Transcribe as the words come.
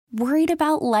Worried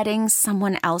about letting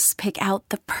someone else pick out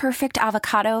the perfect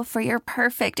avocado for your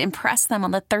perfect impress them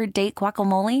on the third date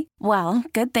guacamole? Well,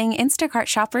 good thing Instacart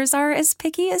shoppers are as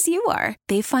picky as you are.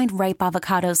 They find ripe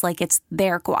avocados like it's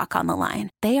their guac on the line.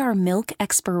 They are milk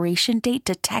expiration date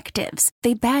detectives.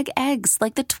 They bag eggs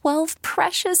like the 12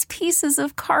 precious pieces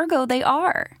of cargo they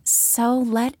are. So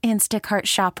let Instacart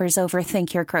shoppers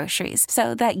overthink your groceries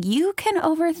so that you can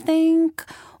overthink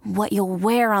what you'll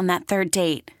wear on that third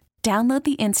date. Download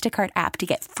the Instacart app to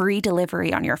get free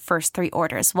delivery on your first 3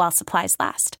 orders while supplies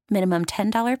last. Minimum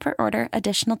 $10 per order.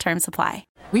 Additional terms apply.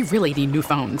 We really need new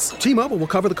phones. T-Mobile will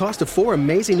cover the cost of 4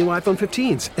 amazing new iPhone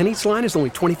 15s, and each line is only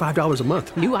 $25 a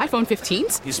month. New iPhone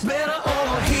 15s? It's better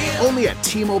over here. Only at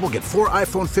T-Mobile, get 4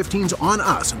 iPhone 15s on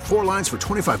us and 4 lines for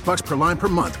 $25 per line per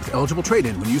month with eligible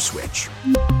trade-in when you switch.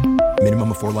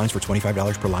 Minimum of 4 lines for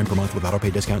 $25 per line per month with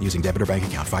autopay discount using debit or bank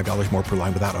account. $5 more per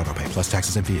line without autopay, plus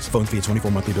taxes and fees. Phone fee at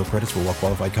 24 monthly bill credits for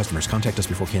well-qualified customers. Contact us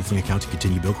before canceling account to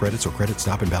continue bill credits or credit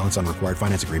stop and balance on required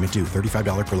finance agreement due.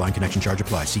 $35 per line connection charge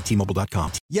applies. See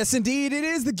T-Mobile.com. Yes, indeed. It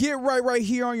is the Get right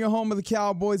here on your home of the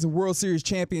Cowboys, the World Series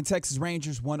champion Texas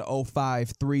Rangers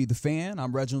 105.3 The Fan.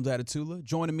 I'm Reginald Atatula.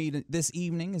 Joining me this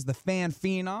evening is the fan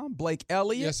phenom, Blake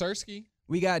Elliott. Yes, Sirski.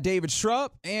 We got David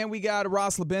Schrupp, and we got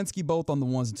Ross Lubinsky, both on the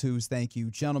ones and twos. Thank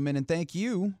you, gentlemen, and thank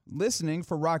you, listening,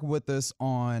 for rocking with us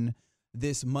on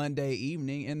this Monday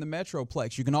evening in the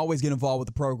Metroplex. You can always get involved with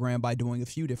the program by doing a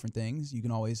few different things. You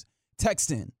can always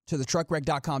text in to the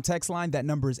truckwreck.com text line. That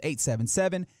number is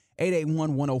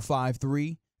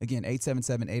 877-881-1053. Again,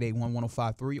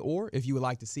 877-881-1053. Or if you would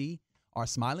like to see our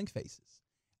smiling faces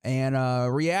and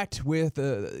react with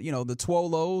the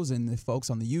Twolos and the folks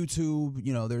on the YouTube.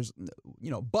 There's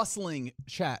bustling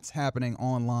chats happening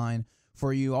online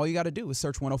for you. All you got to do is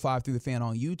search 105 through the Fan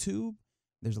on YouTube.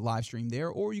 There's a live stream there,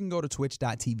 or you can go to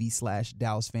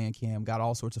twitch.tv/DallasFanCam. Got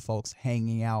all sorts of folks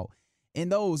hanging out in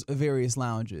those various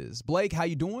lounges. Blake, how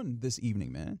you doing this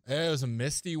evening, man? It was a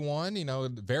misty one,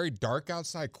 very dark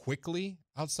outside, quickly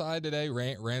outside today.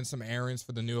 Ran some errands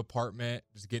for the new apartment,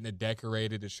 just getting it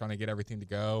decorated, just trying to get everything to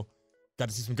go. Got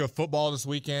to see some good football this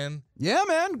weekend. Yeah,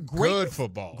 man. Good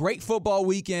football. Great football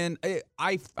weekend.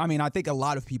 I think a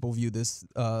lot of people view this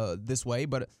this way,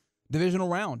 but divisional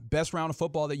round, best round of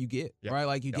football that you get, right?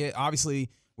 Like you get, obviously,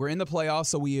 we're in the playoffs,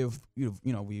 so we've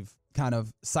kind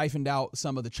of siphoned out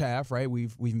some of the chaff, right?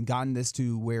 We've gotten this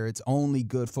to where it's only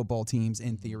good football teams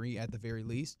in theory, at the very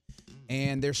least.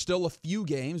 And there's still a few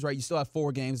games, right? You still have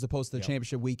 4 games as opposed to the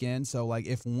championship weekend. So, like,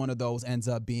 if one of those ends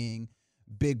up being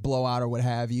big blowout or what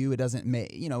have you, it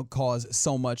doesn't cause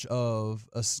so much of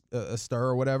a stir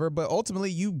or whatever. But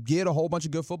ultimately, you get a whole bunch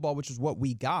of good football, which is what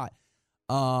we got.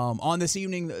 On this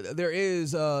evening, there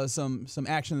is some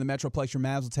action in the Metroplex. Your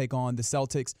Mavs will take on the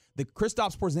Celtics. The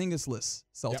Kristaps Porzingis-less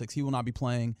Celtics. He will not be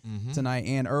playing tonight.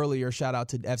 And earlier, shout out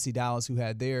to FC Dallas, who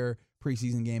had their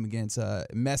preseason game against Lionel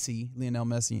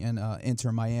Messi, and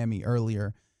Inter Miami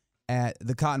earlier at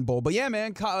the Cotton Bowl. But yeah,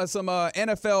 man, some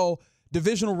NFL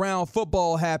divisional round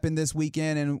football happened this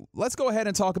weekend, and let's go ahead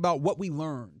and talk about what we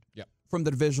learned from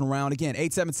the divisional round. Again,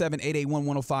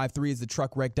 877-881-1053 is the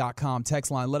truckwreck.com text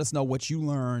line. Let us know what you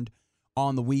learned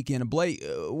on the weekend. And Blake,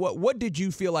 what did you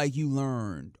feel like you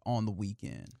learned on the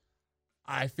weekend?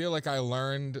 I feel like I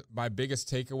learned my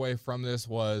biggest takeaway from this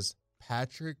was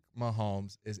Patrick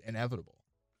Mahomes is inevitable.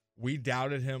 We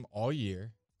doubted him all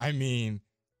year. I mean,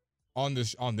 on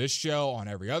this show, on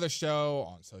every other show,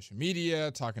 on social media,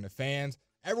 talking to fans,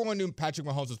 everyone knew Patrick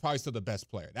Mahomes was probably still the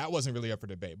best player. That wasn't really up for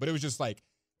debate. But it was just like,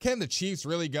 can the Chiefs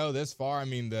really go this far? I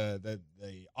mean, the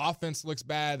offense looks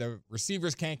bad. The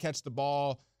receivers can't catch the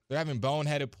ball. They're having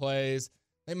boneheaded plays.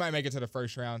 They might make it to the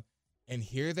first round. And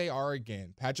here they are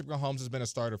again. Patrick Mahomes has been a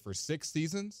starter for 6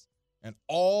 seasons, and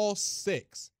all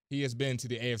 6 he has been to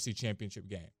the AFC Championship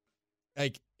game.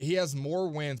 Like, he has more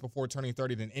wins before turning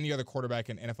 30 than any other quarterback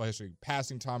in NFL history,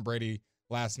 passing Tom Brady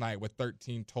last night with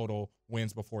 13 total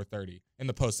wins before 30 in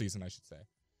the postseason, I should say.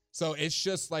 So it's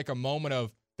just like a moment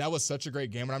of, that was such a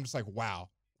great game, and I'm just like, wow,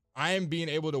 I am being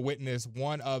able to witness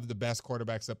one of the best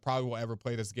quarterbacks that probably will ever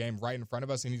play this game right in front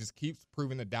of us, and he just keeps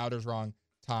proving the doubters wrong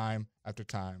time after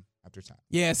time after time.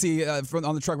 Yeah, see, on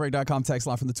the truckwreck.com text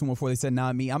line from the 214, they said,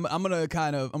 not me. I'm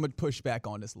gonna push back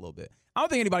on this a little bit. I don't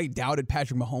think anybody doubted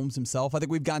Patrick Mahomes himself. I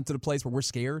think we've gotten to the place where we're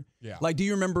scared. Yeah. Like, do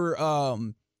you remember,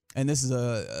 and this is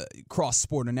a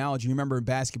cross-sport analogy, you remember in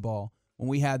basketball when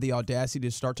we had the audacity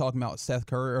to start talking about Steph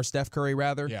Curry,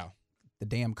 the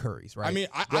damn Currys, right? I mean,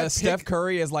 I Steph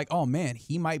Curry is like, oh man,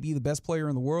 he might be the best player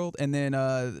in the world. And then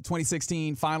the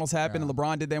 2016 finals happened and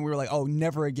LeBron did that, and we were like, oh,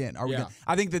 never again. Are we gonna?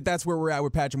 I think that's where we're at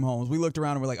with Patrick Mahomes. We looked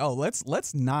around and we're like, oh,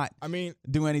 let's not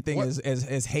do anything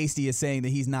as hasty as saying that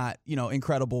he's not,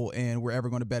 incredible and we're ever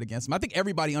going to bet against him. I think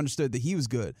everybody understood that he was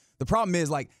good. The problem is,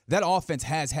 like, that offense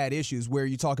has had issues where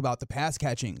you talk about the pass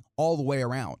catching all the way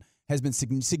around has been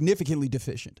significantly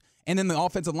deficient. And then the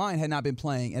offensive line had not been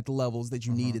playing at the levels that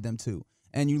you needed them to.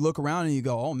 And you look around and you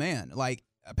go, oh, man, like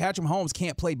Patrick Mahomes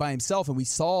can't play by himself. And we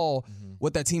saw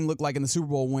what that team looked like in the Super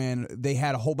Bowl when they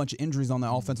had a whole bunch of injuries on the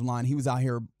offensive line. He was out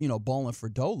here, balling for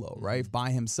Dolo, right? By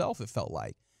himself, it felt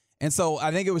like. And so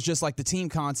I think it was just like the team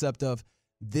concept of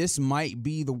this might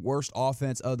be the worst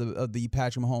offense of the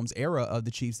Patrick Mahomes era of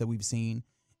the Chiefs that we've seen.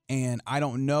 And I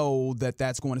don't know that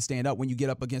that's going to stand up when you get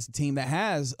up against a team that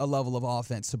has a level of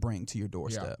offense to bring to your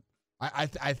doorstep. Yeah.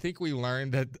 I think we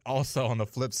learned that also on the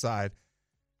flip side,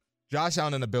 Josh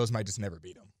Allen and the Bills might just never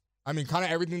beat him. I mean, kind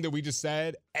of everything that we just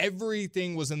said,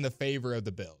 everything was in the favor of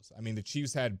the Bills. I mean, the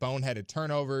Chiefs had boneheaded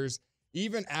turnovers.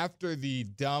 Even after the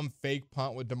dumb fake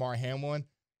punt with Damar Hamlin,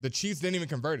 the Chiefs didn't even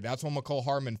convert it. That's when McCole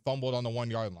Hardman fumbled on the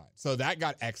 1-yard line. So that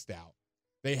got X'd out.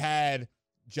 They had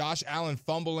Josh Allen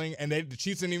fumbling, and the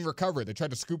Chiefs didn't even recover it. They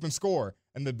tried to scoop and score,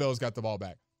 and the Bills got the ball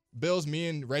back. Bills, me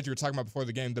and Reggie were talking about before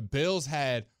the game, the Bills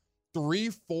had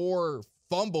 3-4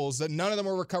 fumbles that none of them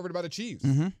were recovered by the Chiefs.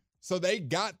 So they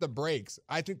got the breaks.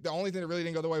 I think the only thing that really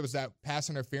didn't go the way was that pass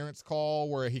interference call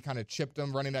where he kind of chipped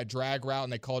them running that drag route,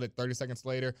 and they called it 30 seconds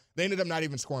later. They ended up not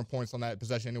even scoring points on that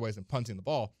possession anyways and punting the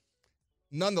ball.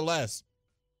 Nonetheless,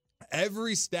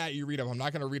 every stat you read off, I'm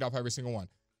not going to read off every single one.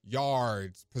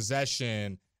 Yards,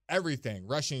 possession, everything,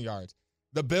 rushing yards.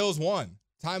 The Bills won.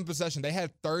 Time of possession. They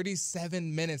had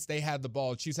 37 minutes. They had the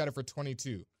ball. Chiefs had it for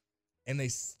 22. And they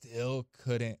still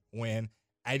couldn't win.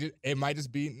 It might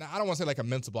just be, I don't want to say like a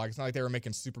mental block. It's not like they were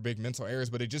making super big mental errors,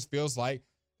 but it just feels like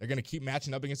they're going to keep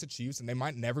matching up against the Chiefs, and they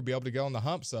might never be able to get on the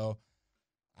hump. So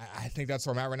I think that's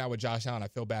where I'm at right now with Josh Allen. I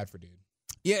feel bad for dude.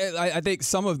 Yeah, I think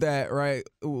some of that, right,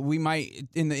 we might,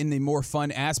 in the more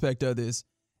fun aspect of this,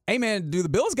 hey, man, do the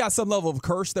Bills got some level of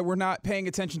curse that we're not paying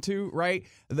attention to, right?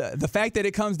 The fact that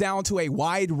it comes down to a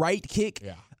wide right kick,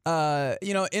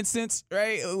 instance,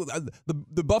 right?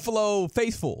 The Buffalo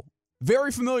faithful,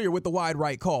 very familiar with the wide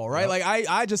right call, right? Yep. Like,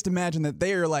 I just imagine that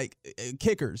they are like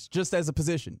kickers just as a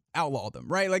position, outlaw them,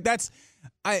 right? Like, that's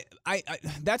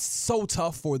so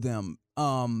tough for them.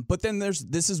 But then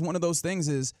this is one of those things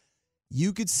is,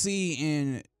 you could see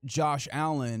in Josh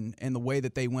Allen and the way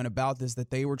that they went about this that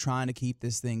they were trying to keep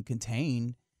this thing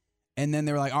contained. And then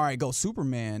they were like, all right, go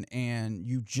Superman. And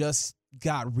you just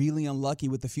got really unlucky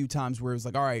with the few times where it was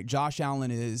like, all right, Josh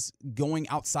Allen is going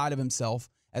outside of himself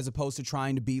as opposed to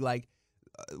trying to be like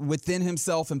within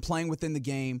himself and playing within the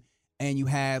game. And you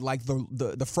had like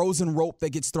the frozen rope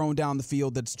that gets thrown down the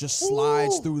field that just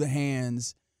slides through the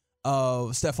hands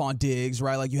of Stephon Diggs,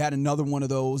 right? Like you had another one of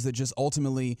those that just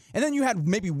ultimately, and then you had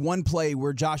maybe one play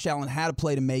where Josh Allen had a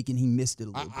play to make and he missed it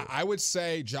a little bit. I would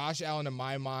say Josh Allen, in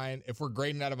my mind, if we're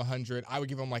grading out of 100, I would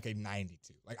give him like a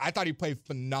 92. Like I thought he played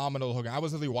phenomenal. I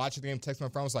was really watching the game, texting my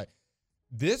friend, I was like,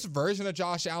 this version of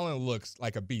Josh Allen looks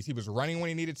like a beast. He was running when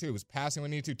he needed to. He was passing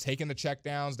when he needed to, taking the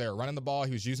checkdowns. They were running the ball.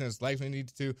 He was using his legs when he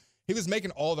needed to. He was making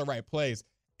all the right plays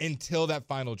until that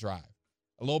final drive.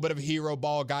 A little bit of a hero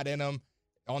ball got in him.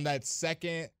 On that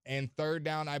second and third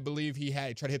down, I believe he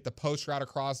tried to hit the post route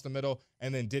across the middle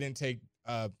and then didn't take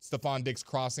Stephon Diggs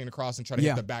crossing across and try to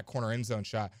hit the back corner end zone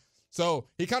shot. So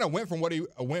he kind of went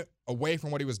away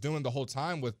from what he was doing the whole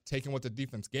time with taking what the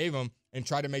defense gave him and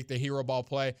tried to make the hero ball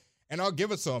play. And I'll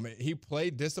give it to him. He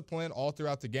played disciplined all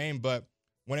throughout the game, but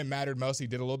when it mattered most, he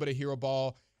did a little bit of hero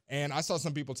ball. And I saw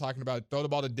some people talking about throw the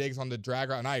ball to Diggs on the drag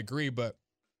route, and I agree, but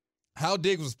how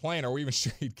Diggs was playing, are we even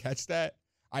sure he'd catch that?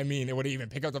 I mean, it would even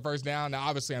pick up the first down. Now,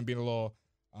 obviously, I'm being a little,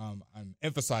 I'm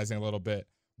emphasizing a little bit.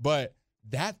 But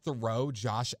that throw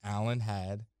Josh Allen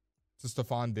had to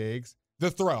Stephon Diggs,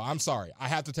 I'm sorry, I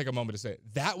have to take a moment to say it.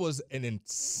 That was an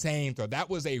insane throw. That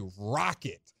was a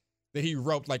rocket that he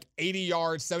roped like 80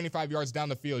 yards, 75 yards down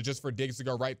the field just for Diggs to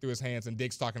go right through his hands. And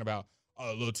Diggs talking about,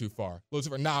 a little too far.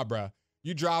 Nah, bro.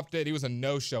 You dropped it. He was a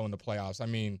no-show in the playoffs. I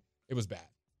mean, it was bad.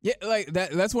 Yeah, like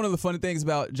that's one of the funny things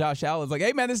about Josh Allen. It's like,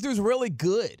 hey, man, this dude's really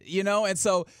good, And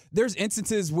so there's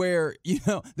instances where,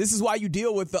 this is why you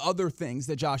deal with the other things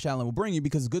that Josh Allen will bring you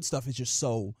because good stuff is just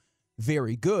so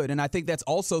very good. And I think that's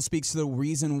also speaks to the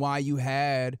reason why you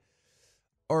had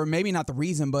or maybe not the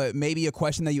reason, but maybe a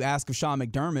question that you ask of Sean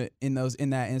McDermott in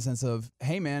that instance of,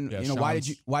 hey man, why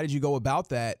did you go about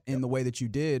that in the way that you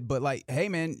did? But like, hey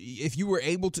man, if you were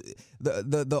able to,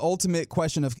 the ultimate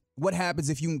question of what happens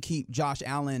if you can keep Josh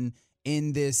Allen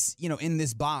in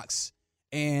this box,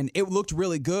 and it looked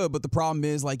really good, but the problem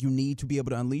is like you need to be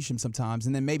able to unleash him sometimes,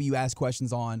 and then maybe you ask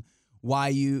questions on why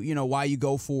you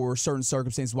go for certain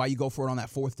circumstances, why you go for it on that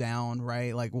fourth down,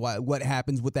 right? Like what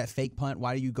happens with that fake punt?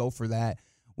 Why do you go for that?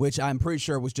 Which I'm pretty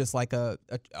sure was just like a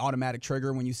automatic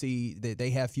trigger when you see that they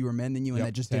have fewer men than you, and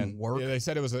that just didn't work. Yeah, they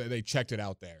said it was they checked it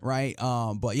out there, right?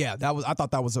 But yeah, I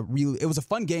thought that was it was a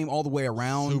fun game all the way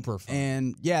around, super fun.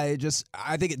 And yeah,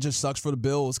 I think it just sucks for the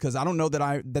Bills because I don't know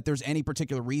that there's any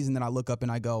particular reason that I look up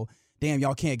and I go, damn,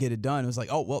 y'all can't get it done. It was like,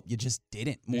 oh, well, you just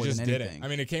didn't more than anything. Didn't. I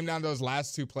mean, it came down to those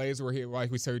last two plays where,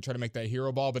 like we said, we tried to make that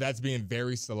hero ball, but that's being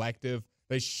very selective.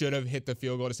 They should have hit the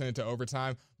field goal to send it to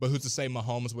overtime, but who's to say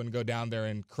Mahomes wouldn't go down there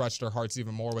and crush their hearts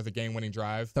even more with a game-winning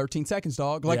drive? 13 seconds,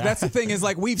 dog. Like, that's the thing is,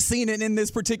 like, we've seen it in this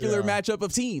particular matchup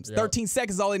of teams. Yeah. 13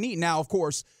 seconds is all they need. Now, of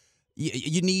course,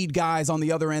 you need guys on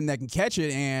the other end that can catch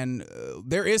it, and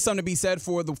there is something to be said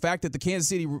for the fact that the Kansas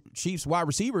City Chiefs wide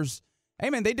receivers, hey,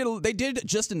 man, they did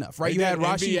just enough, right? You had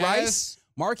Rashee Rice,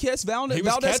 Marquez Valdez. He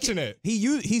was catching it.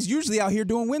 He's usually out here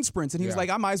doing wind sprints, and he was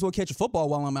like, I might as well catch a football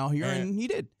while I'm out here, and he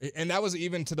did. And that was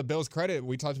even to the Bills' credit.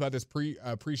 We talked about this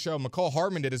pre-show. McCole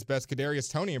Hardman did his best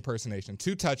Kadarius Toney impersonation.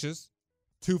 2 touches,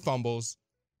 2 fumbles.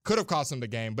 Could have cost them the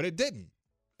game, but it didn't.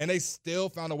 And they still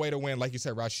found a way to win. Like you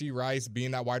said, Rashee Rice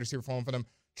being that wide receiver for them.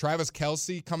 Travis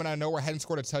Kelce coming out of nowhere, hadn't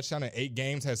scored a touchdown in 8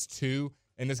 games, has 2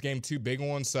 in this game, 2 big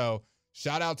ones. So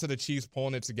shout out to the Chiefs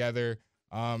pulling it together.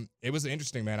 It was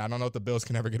interesting, man. I don't know if the Bills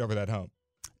can ever get over that hump.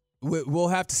 We'll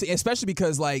have to see, especially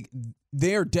because like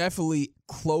they're definitely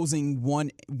closing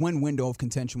one window of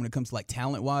contention when it comes to like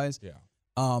talent wise. Yeah.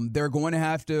 They're going to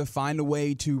have to find a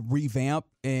way to revamp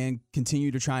and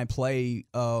continue to try and play,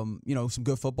 some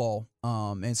good football.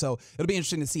 And so it'll be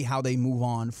interesting to see how they move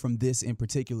on from this in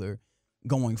particular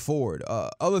going forward.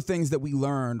 Other things that we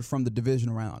learned from the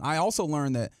division round. I also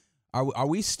learned that are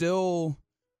we still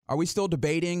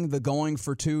debating the going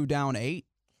for 2 down 8?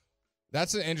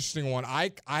 That's an interesting one.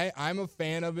 I'm a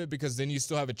fan of it because then you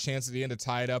still have a chance at the end to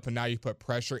tie it up, and now you put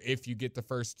pressure if you get the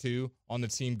first 2 on the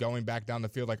team going back down the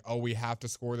field, like, oh, we have to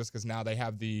score this because now they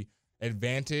have the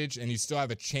advantage, and you still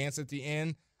have a chance at the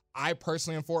end. I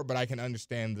personally am for it, but I can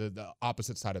understand the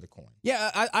opposite side of the coin.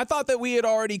 Yeah, I thought that we had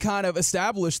already kind of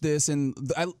established this, and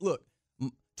look,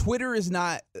 Twitter is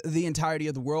not the entirety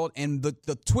of the world, and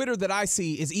the Twitter that I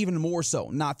see is even more so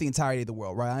not the entirety of the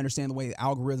world, right? I understand the way the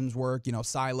algorithms work,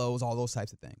 silos, all those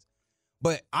types of things.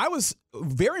 But I was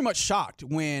very much shocked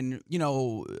when,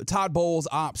 Todd Bowles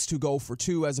opts to go for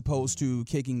 2 as opposed to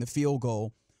kicking the field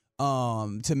goal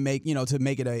to make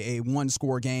it a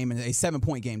 1-score game and a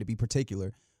 7-point game to be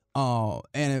particular.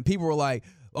 And people were like,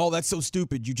 oh, that's so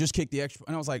stupid. You just kicked the extra.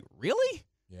 And I was like, really?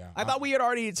 Yeah, I thought we had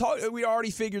already we already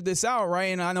figured this out, right?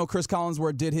 And I know Chris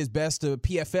Collinsworth did his best to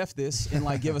PFF this and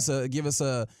like give us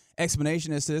a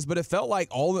explanation as to this, but it feels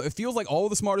like all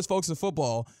the smartest folks in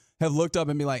football have looked up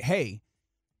and be like, hey,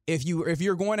 if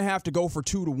you're going to have to go for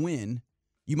 2 to win,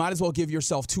 you might as well give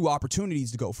yourself 2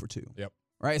 opportunities to go for 2. Yep.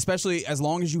 Right? Especially as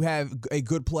long as you have a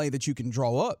good play that you can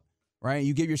draw up, right?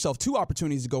 You give yourself 2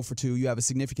 opportunities to go for 2, you have a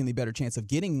significantly better chance of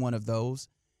getting one of those.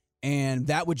 And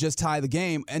that would just tie the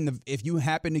game. And if you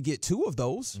happen to get 2 of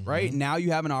those, right, now you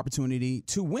have an opportunity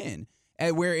to win.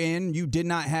 And wherein you did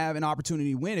not have an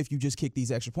opportunity to win if you just kick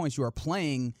these extra points. You are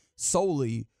playing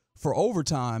solely for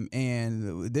overtime.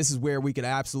 And this is where we could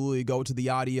absolutely go to the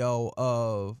audio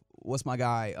of, what's my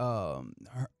guy,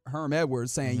 Herm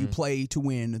Edwards saying you play to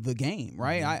win the game,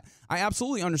 right? I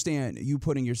absolutely understand you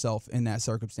putting yourself in that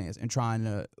circumstance and trying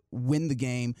to win the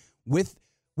game with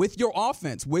your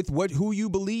offense, with who you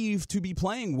believe to be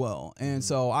playing well. And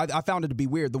so I found it to be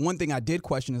weird. The one thing I did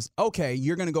question is, okay,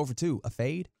 you're going to go for 2. A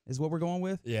fade is what we're going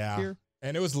with here?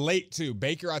 And it was late, too.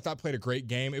 Baker, I thought, played a great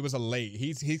game. It was a late.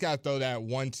 He's got to throw that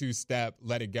 1-2 step,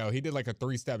 let it go. He did like a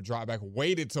 3-step drop back,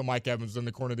 waited till Mike Evans was in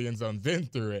the corner of the end zone, then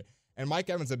threw it. And Mike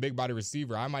Evans is a big body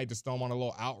receiver. I might just throw him on a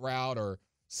little out route or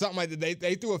something like that.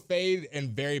 They threw a fade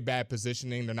in very bad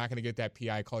positioning. They're not going to get that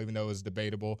PI call, even though it was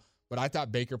debatable. But I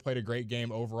thought Baker played a great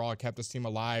game overall. It kept this team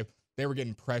alive. They were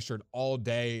getting pressured all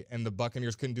day, and the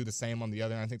Buccaneers couldn't do the same on the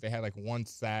other end. I think they had like 1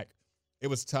 sack. It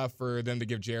was tough for them to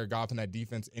give Jared Goff and that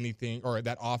defense anything, or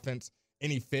that offense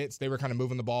any fits. They were kind of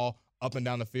moving the ball up and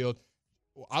down the field.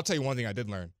 I'll tell you one thing I did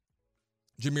learn.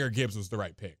 Jahmyr Gibbs was the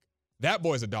right pick. That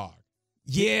boy's a dog.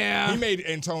 Yeah. He made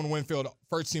Antoine Winfield,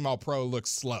 first-team All-Pro, look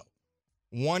slow.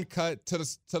 1 cut to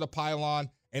the pylon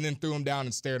and then threw him down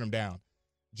and stared him down.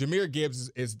 Jahmyr Gibbs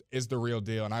is the real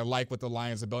deal, and I like what the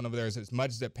Lions are building over there. As much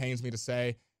as it pains me to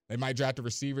say, they might draft a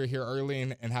receiver here early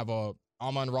and have a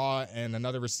Amon-Ra and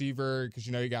another receiver because,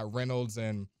 you got Reynolds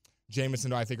and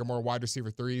Jameson, who I think are more wide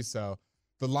receiver threes. So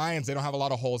the Lions, they don't have a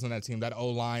lot of holes in that team. That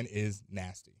O-line is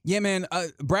nasty. Yeah, man.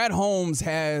 Brad Holmes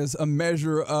has a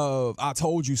measure of I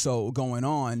told you so going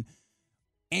on.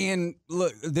 And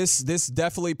look, this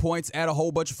definitely points at a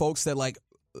whole bunch of folks that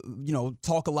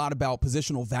talk a lot about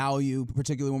positional value,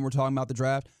 particularly when we're talking about the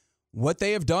draft. What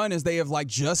they have done is they have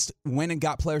just went and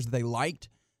got players that they liked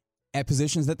at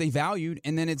positions that they valued,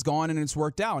 and then it's gone and it's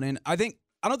worked out. And I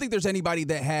don't think there's anybody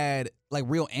that had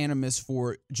real animus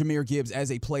for Jahmyr Gibbs as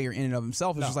a player in and of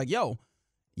himself. It's just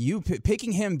you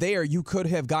picking him there, you could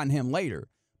have gotten him later.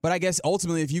 But I guess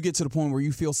ultimately, if you get to the point where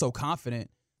you feel so confident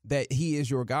that he is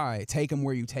your guy, take him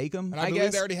where you take him. And I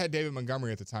believe they already had David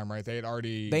Montgomery at the time, right?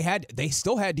 They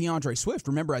still had DeAndre Swift.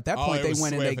 Remember, at that point they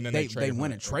went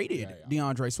and traded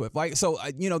DeAndre Swift.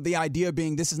 The idea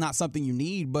being this is not something you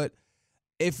need, but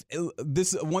if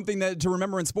this one thing to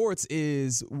remember in sports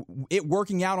is it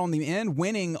working out on the end,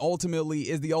 winning ultimately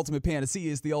is the ultimate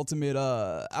panacea, is the ultimate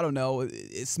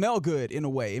it smell good in a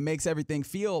way. It makes everything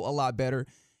feel a lot better.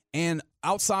 And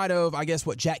outside of, I guess,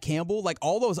 Jack Campbell,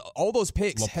 all those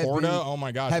picks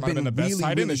Laporta, have been the best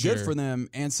really, really good year for them.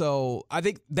 And so I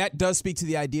think that does speak to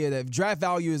the idea that draft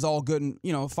value is all good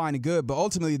and, fine and good, but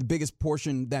ultimately the biggest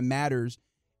portion that matters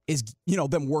is,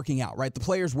 them working out, right? The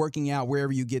players working out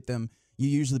wherever you get them, you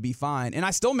usually be fine. And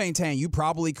I still maintain you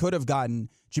probably could have gotten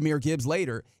Jahmyr Gibbs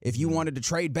later. If you wanted to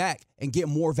trade back and get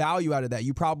more value out of that,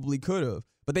 you probably could have.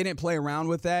 But they didn't play around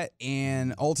with that,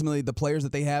 and ultimately the players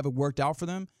that they have worked out for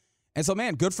them. And so,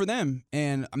 man, good for them.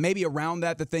 And maybe around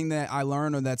that, the thing that I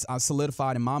learned or that's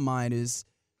solidified in my mind is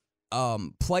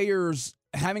players,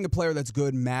 having a player that's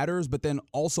good matters, but then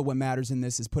also what matters in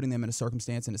this is putting them in a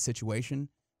circumstance and a situation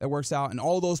that works out. And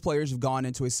all those players have gone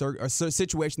into a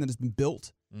situation that has been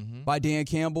built by Dan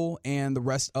Campbell and the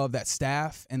rest of that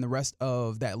staff and the rest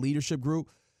of that leadership group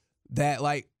that,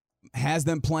 has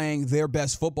them playing their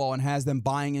best football and has them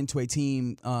buying into a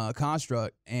team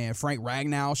construct. And Frank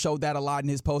Ragnow showed that a lot in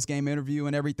his post-game interview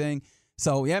and everything.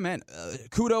 So, yeah, man,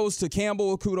 kudos to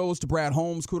Campbell, kudos to Brad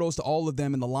Holmes, kudos to all of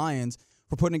them and the Lions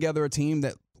for putting together a team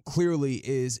that clearly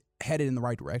is headed in the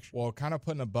right direction. Well, kind of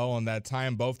putting a bow on that,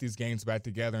 tying both these games back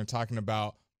together and talking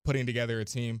about putting together a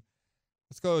team.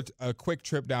 Let's go a quick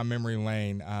trip down memory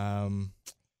lane.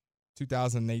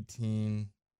 2018,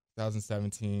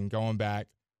 2017, going back.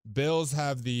 Bills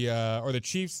have the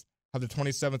Chiefs have the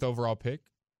 27th overall pick,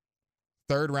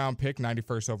 third round pick,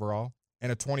 91st overall,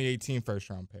 and a 2018 first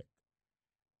round pick.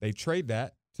 They trade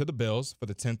that to the Bills for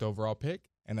the 10th overall pick,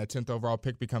 and that 10th overall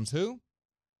pick becomes who?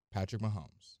 Patrick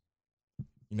Mahomes.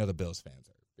 The Bills fans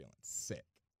are feeling sick.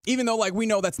 Even though, we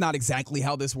know that's not exactly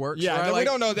how this works. Yeah, right? We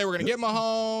don't know if they were going to get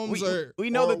Mahomes.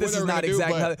 We know that this is not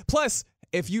exactly how. Plus,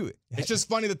 it's just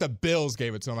funny that the Bills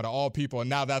gave it to him out of all people, and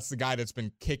now that's the guy that's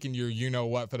been kicking your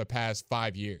you-know-what for the past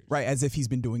 5 years. Right, as if he's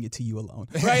been doing it to you alone.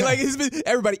 Right?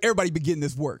 Everybody been getting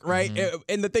this work, right? Mm-hmm.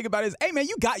 And the thing about it is, hey, man,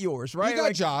 you got yours, right? You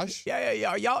got Josh.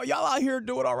 Yeah. Y'all out here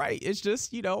doing all right. It's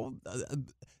just,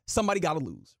 somebody got to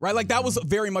lose, right? That was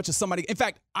very much a somebody. In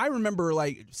fact, I remember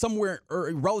somewhere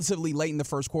relatively late in the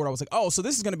first quarter, I was like, oh, so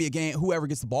this is going to be a game, whoever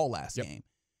gets the ball last game.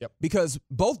 Yep. Because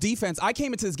both defense, I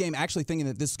came into this game actually thinking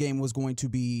that this game was going to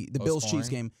be the Bills-Chiefs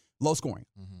game, low scoring.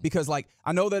 Mm-hmm. Because,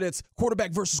 I know that it's quarterback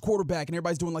versus quarterback, and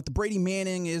everybody's doing the Brady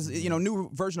Manning is,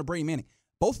 new version of Brady Manning.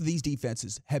 Both of these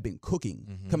defenses have been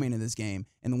cooking coming into this game.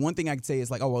 And the one thing I could say is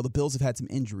the Bills have had some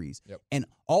injuries. Yep. And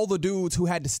all the dudes who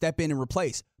had to step in and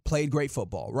replace played great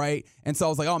football, right? And so I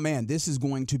was like, oh, man, this is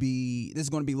going to be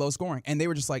low scoring. And they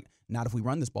were just not if we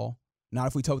run this ball. Not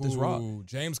if we tote this rock.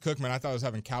 James Cookman, I thought I was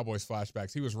having Cowboys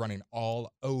flashbacks. He was running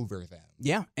all over them.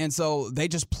 Yeah, and so they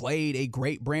just played a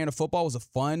great brand of football. It was a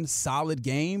fun, solid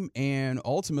game, and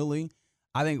ultimately,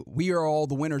 I think we are all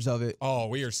the winners of it. Oh,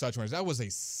 we are such winners. That was a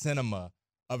cinema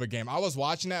of a game. I was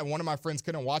watching that, and one of my friends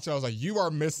couldn't watch it. I was like, you are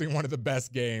missing one of the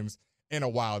best games in a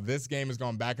while. This game is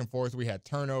going back and forth. We had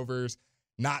turnovers,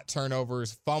 not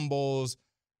turnovers, fumbles,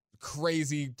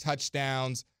 crazy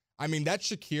touchdowns. I mean, that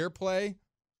Shakir play,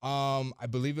 I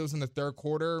believe it was in the third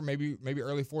quarter, maybe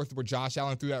early fourth, where Josh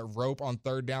Allen threw that rope on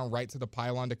third down right to the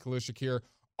pylon to Khalil Shakir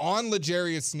on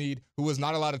L'Jarius Sneed, who was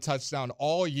not allowed a touchdown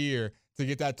all year to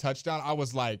get that touchdown. I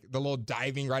was like, the little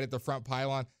diving right at the front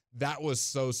pylon, that was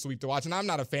so sweet to watch. And I'm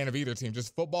not a fan of either team,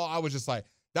 just football. I was just like,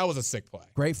 that was a sick play.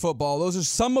 Great football. Those are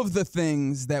some of the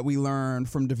things that we learned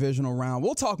from Divisional Round.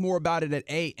 We'll talk more about it at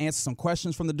 8, answer some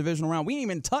questions from the Divisional Round. We didn't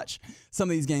even touch some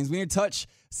of these games. We didn't touch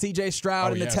C.J.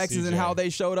 Stroud and the Texans and how they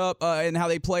showed up and how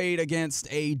they played against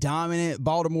a dominant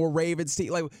Baltimore Ravens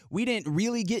team. Like, we didn't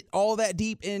really get all that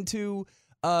deep into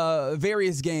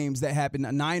various games that happened.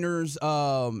 Niners,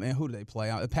 and who do they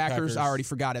play? Packers. I already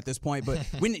forgot at this point, but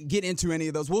we didn't get into any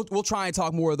of those. We'll try and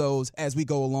talk more of those as we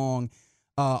go along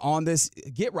on this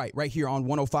Get Right here on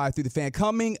 105 Through the Fan.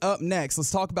 Coming up next,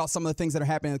 let's talk about some of the things that are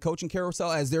happening in the coaching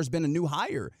carousel, as there's been a new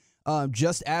hire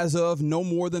just as of no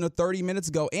more than 30 minutes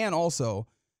ago. And also,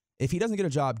 if he doesn't get a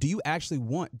job, do you actually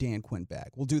want Dan Quinn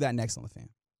back? We'll do that next on The Fan.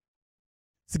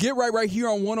 So Get Right here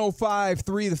on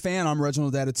 105.3 The Fan. I'm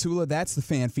Reginald Atatula. That's the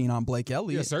Fan Phenom Blake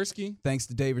Elliott. Yes, Sirski. Thanks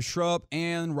to David Shrub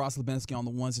and Ross Lubinsky on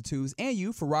the ones and twos, and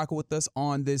you for rocking with us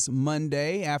on this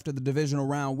Monday after the divisional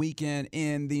round weekend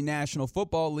in the National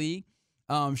Football League.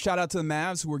 Shout out to the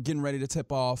Mavs, who are getting ready to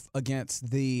tip off against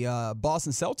the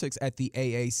Boston Celtics at the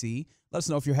AAC. Let us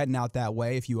know if you're heading out that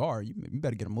way. If you are, you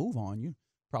better get a move on. You're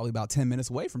probably about 10 minutes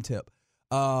away from tip.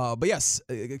 But yes,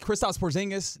 Kristaps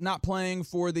Porzingis not playing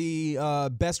for the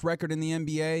best record in the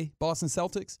NBA, Boston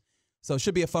Celtics. So it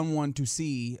should be a fun one to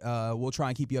see. We'll try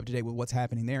and keep you up to date with what's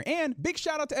happening there. And big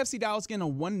shout out to FC Dallas getting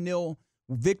a 1-0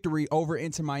 victory over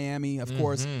Inter Miami. Of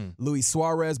course, Luis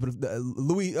Suarez, but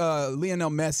Lionel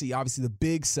Messi, obviously the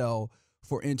big sell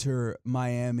for Inter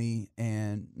Miami.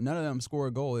 And none of them score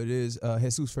a goal. It is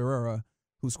Jesus Ferreira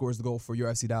who scores the goal for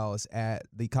your FC Dallas at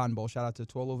the Cotton Bowl. Shout out to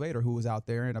Tuolo Vader, who was out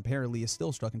there and apparently is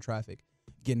still stuck in traffic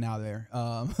getting out of there.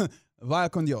 Vaya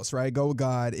con Dios, right? Go with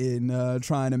God in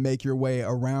trying to make your way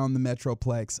around the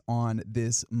Metroplex on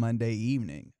this Monday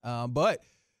evening. But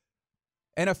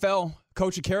NFL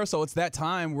coaching carousel, it's that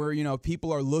time where,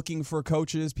 people are looking for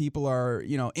coaches. People are,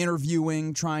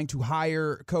 interviewing, trying to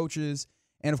hire coaches.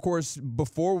 And, of course,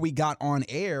 before we got on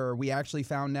air, we actually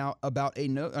found out about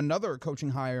another coaching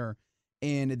hire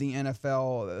in the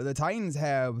NFL. The Titans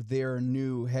have their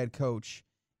new head coach,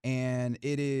 and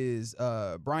it is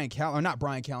Brian Callahan's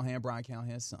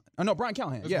son. Oh, no, Brian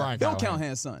Callahan. Bill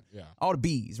Callahan's son. Yeah. All the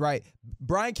B's, right?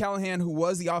 Brian Callahan, who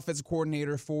was the offensive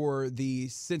coordinator for the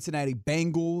Cincinnati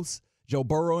Bengals, Joe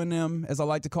Burrow and them, as I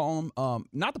like to call him.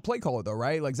 Not the play caller, though,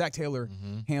 right? Like Zach Taylor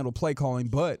handled play calling,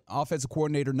 but offensive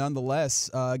coordinator nonetheless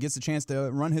gets a chance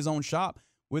to run his own shop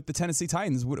with the Tennessee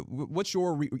Titans. What's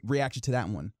your reaction to that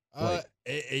one?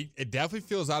 It definitely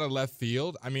feels out of left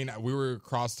field. I mean, we were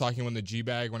cross-talking when the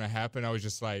G-Bag, when it happened, I was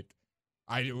just like,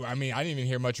 I didn't even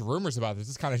hear much rumors about this.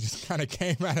 This kind of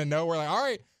came out of nowhere. Like, all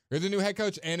right, you're the new head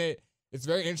coach. And it's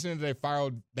very interesting that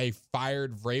they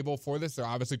fired Vrabel for this. They're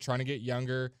obviously trying to get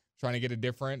younger, trying to get a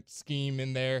different scheme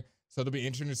in there. So it'll be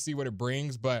interesting to see what it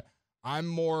brings. But I'm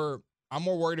more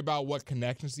worried about what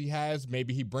connections he has.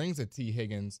 Maybe he brings a T.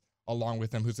 Higgins along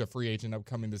with him, who's a free agent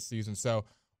upcoming this season. So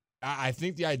I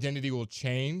think the identity will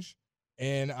change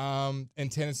in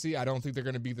Tennessee. I don't think they're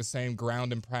going to be the same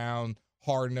ground and pound,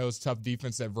 hard-nosed, tough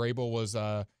defense that Vrabel was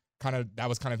kind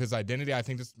of his identity. I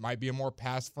think this might be a more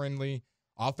pass-friendly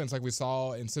offense like we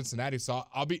saw in Cincinnati. So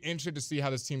I'll be interested to see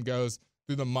how this team goes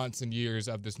through the months and years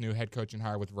of this new head coaching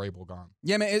hire with Vrabel gone.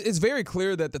 Yeah, man, it's very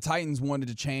clear that the Titans wanted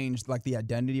to change like the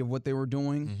identity of what they were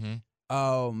doing. Mm-hmm.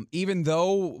 Even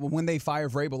though when they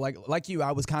fired Vrabel, like you,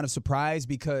 I was kind of surprised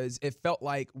because it felt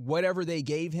like whatever they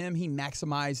gave him, he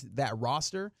maximized that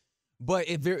roster. But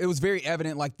it was very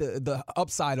evident like the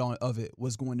upside of it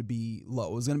was going to be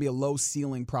low. It was going to be a low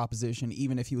ceiling proposition,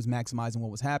 even if he was maximizing what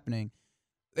was happening.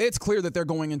 It's clear that they're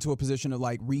going into a position of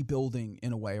like rebuilding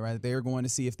in a way, right? They're going to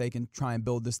see if they can try and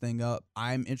build this thing up.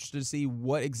 I'm interested to see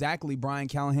what exactly Brian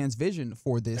Callahan's vision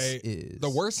for this is. The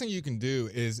worst thing you can do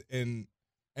is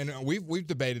and we've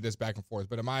debated this back and forth,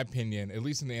 but in my opinion, at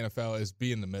least in the NFL, is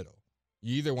be in the middle.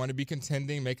 You either want to be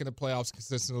contending, making the playoffs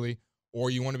consistently, or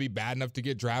you want to be bad enough to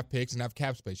get draft picks and have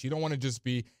cap space. You don't want to just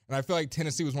be, and I feel like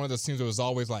Tennessee was one of those teams that was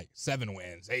always like 7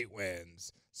 wins, 8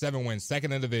 wins, 7 wins,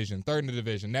 second in the division, third in the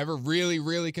division, never really,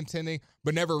 really contending,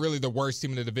 but never really the worst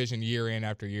team in the division year in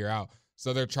after year out.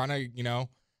 So they're trying to,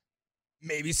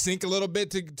 maybe sink a little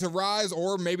bit to rise,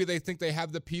 or maybe they think they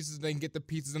have the pieces, they can get the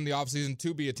pieces in the offseason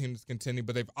to be a team that's contending,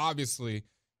 but they've obviously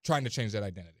trying to change that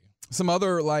identity. Some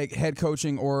other like head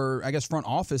coaching or I guess front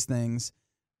office things.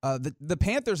 The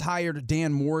Panthers hired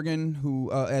Dan Morgan,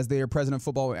 who as their president of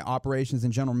football operations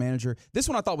and general manager. This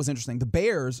one I thought was interesting. The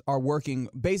Bears are working,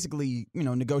 basically,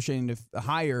 negotiating to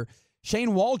hire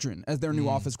Shane Waldron as their new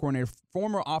offense coordinator,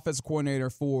 former offensive coordinator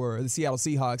for the Seattle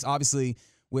Seahawks. Obviously,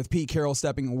 with Pete Carroll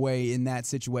stepping away in that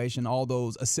situation, all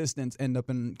those assistants end up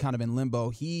in limbo.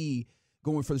 He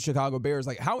going for the Chicago Bears.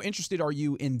 Like, how interested are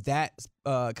you in that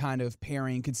kind of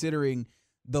pairing, considering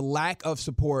the lack of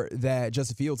support that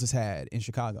Justin Fields has had in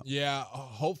Chicago? Yeah,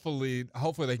 hopefully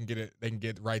they can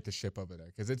get right the ship over there,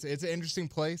 because it's an interesting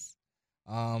place.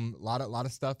 A lot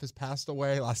of stuff has passed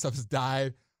away. A lot of stuff has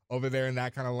died over there in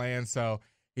that kind of land. So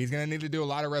he's going to need to do a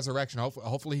lot of resurrection.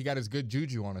 Hopefully he got his good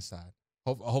juju on his side.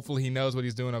 Hopefully he knows what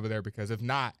he's doing over there, because if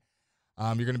not,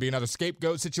 you're going to be another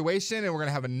scapegoat situation, and we're going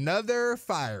to have another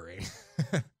firing.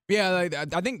 Yeah,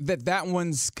 I think that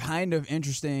one's kind of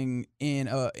interesting in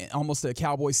almost a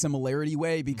Cowboy similarity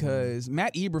way, because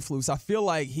Matt Eberflus, I feel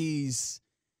like he's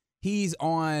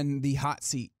on the hot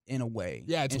seat in a way.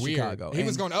 Yeah, it's in weird. Chicago. He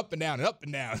was going up and down and up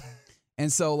and down.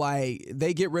 And so, like,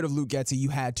 they get rid of Luke Getsy. You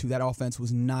had to. That offense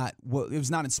was not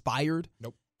inspired.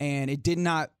 Nope. And it did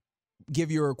not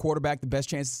give your quarterback the best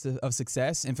chances of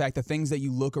success. In fact, the things that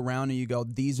you look around and you go,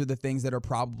 these are the things that are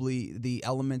probably the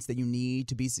elements that you need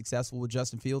to be successful with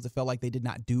Justin Fields. It felt like they did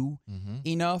not do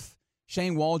enough.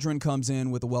 Shane Waldron comes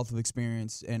in with a wealth of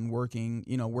experience and working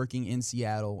in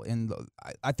Seattle. And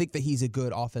I think that he's a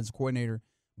good offensive coordinator.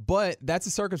 But that's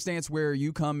a circumstance where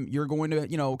you're going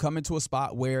to, come into a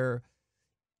spot where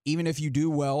even if you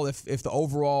do well, if the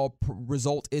overall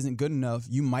result isn't good enough,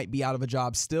 you might be out of a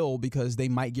job still, because they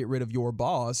might get rid of your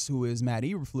boss, who is Matt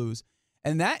Eberflus.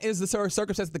 And that is the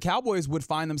circumstance the Cowboys would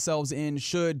find themselves in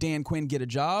should Dan Quinn get a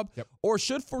job, or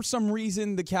should for some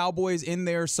reason the Cowboys in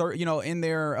their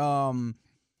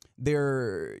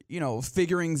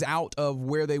figurings out of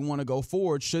where they want to go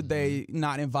forward, should they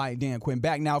not invite Dan Quinn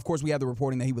back. Now, of course, we have the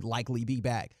reporting that he would likely be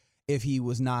back if he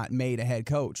was not made a head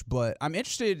coach. But I'm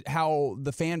interested how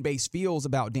the fan base feels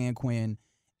about Dan Quinn,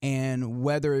 and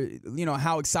whether,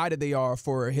 how excited they are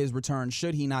for his return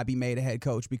should he not be made a head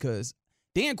coach, because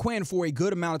Dan Quinn, for a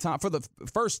good amount of time, for the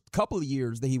first couple of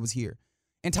years that he was here,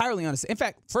 entirely unassailable. In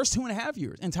fact, first 2.5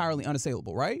 years, entirely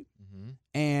unassailable, right?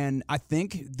 And I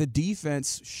think the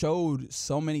defense showed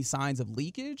so many signs of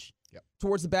leakage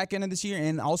towards the back end of this year.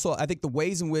 And also, I think the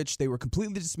ways in which they were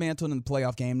completely dismantled in the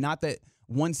playoff game, not that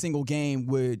one single game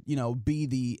would, be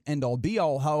the end-all,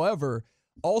 be-all. However,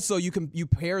 also you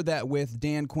pair that with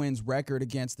Dan Quinn's record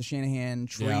against the Shanahan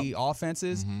tree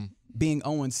offenses, being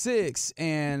 0-6,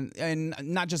 and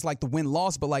not just like the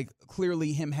win-loss, but like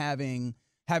clearly him having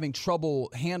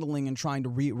trouble handling and trying to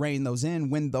rein those in,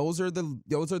 when those are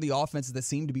the offenses that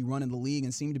seem to be running the league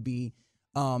and seem to be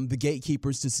the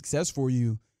gatekeepers to success for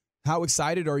you. How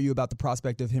excited are you about the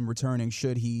prospect of him returning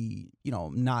should he,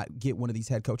 not get one of these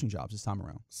head coaching jobs this time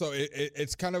around? So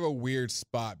it's kind of a weird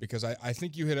spot, because I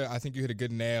think you hit a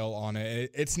good nail on it.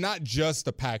 It's not just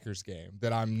the Packers game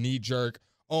that I'm knee jerk.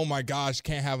 Oh my gosh,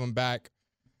 can't have him back.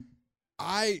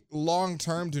 I long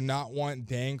term do not want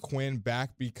Dan Quinn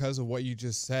back because of what you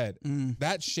just said.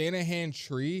 That Shanahan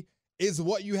tree is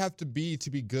what you have to be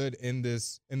good in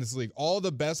this league. All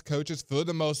the best coaches, for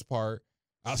the most part,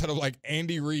 outside of like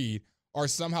Andy Reid, are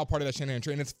somehow part of that Shanahan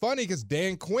tree. And it's funny because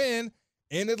Dan Quinn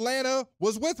in Atlanta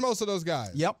was with most of those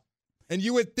guys. Yep. And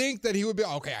you would think that he would be,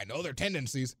 okay, I know their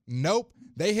tendencies. Nope.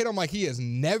 They hit him like he has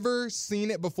never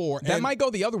seen it before. That might go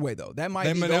the other way, though. That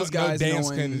might be those guys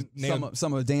knowing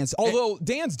some of Dan's. Although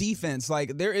Dan's defense,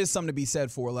 like, there is something to be said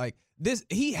for, like, this.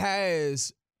 He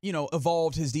has,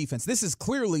 evolved his defense. This is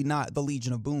clearly not the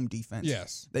Legion of Boom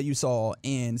defense that you saw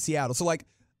in Seattle. So, like,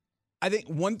 I think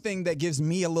one thing that gives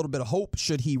me a little bit of hope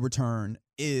should he return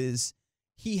is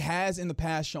he has in the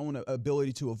past shown an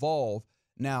ability to evolve.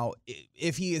 Now,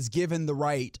 if he is given the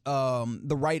right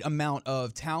amount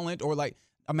of talent, or like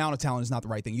amount of talent is not the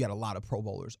right thing. You got a lot of Pro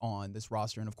Bowlers on this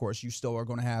roster, and of course, you still are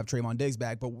going to have Trayvon Diggs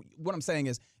back. But what I'm saying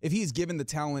is, if he's given the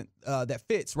talent that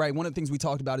fits, right? One of the things we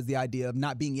talked about is the idea of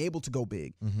not being able to go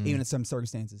big, even in some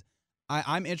circumstances.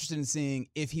 I'm interested in seeing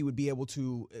if he would be able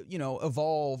to,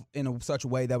 evolve in such a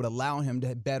way that would allow him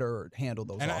to better handle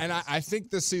those. And I think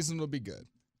this season will be good,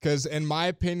 because in my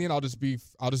opinion, I'll just be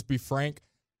frank.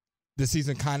 This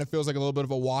season kind of feels like a little bit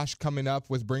of a wash coming up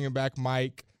with bringing back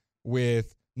Mike,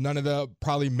 with none of the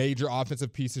probably major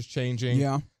offensive pieces changing.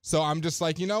 Yeah. So I'm just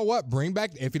like, you know what? Bring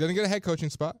back, if he doesn't get a head coaching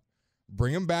spot,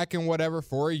 bring him back in whatever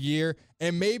for a year.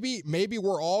 And maybe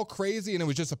we're all crazy and it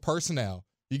was just a personnel.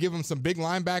 You give them some big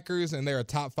linebackers and they're a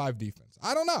top 5 defense.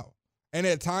 I don't know. And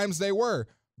at times they were.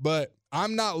 But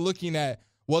I'm not looking at,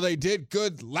 well, they did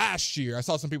good last year. I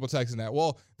saw some people texting that.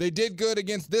 Well, they did good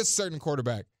against this certain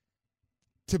quarterback.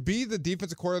 To be the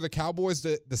defensive coordinator of the Cowboys,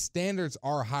 the standards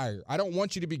are higher. I don't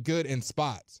want you to be good in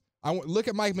spots. Look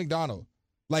at Mike McDonald.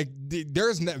 Like,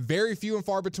 there's very few and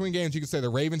far between games you can say the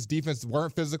Ravens' defense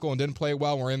weren't physical and didn't play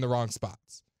well and were in the wrong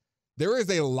spots. There is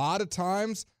a lot of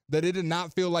times that it did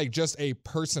not feel like just a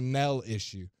personnel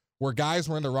issue where guys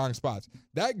were in the wrong spots.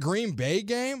 That Green Bay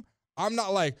game, I'm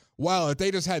not like, well, if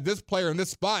they just had this player in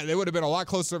this spot, they would have been a lot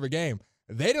closer of a game.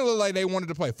 They didn't look like they wanted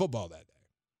to play football that day.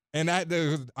 And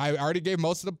I already gave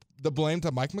most of the blame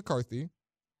to Mike McCarthy,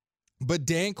 but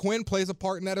Dan Quinn plays a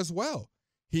part in that as well.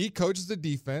 He coaches the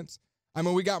defense. I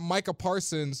mean, we got Micah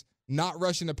Parsons not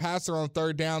rushing the passer on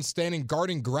third down,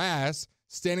 guarding grass,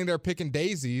 standing there picking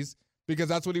daisies because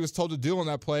that's what he was told to do on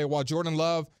that play, while Jordan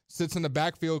Love sits in the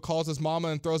backfield, calls his mama,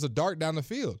 and throws a dart down the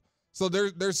field. So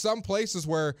there's some places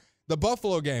where the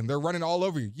Buffalo game, they're running all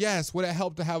over you. Yes, would it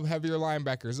help to have heavier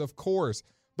linebackers? Of course.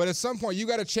 But at some point, you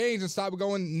got to change and stop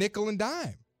going nickel and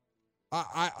dime.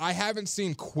 I haven't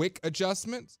seen quick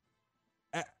adjustments.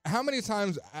 How many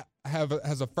times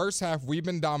has a first half we've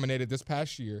been dominated this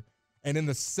past year, and in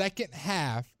the second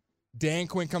half, Dan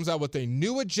Quinn comes out with a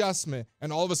new adjustment,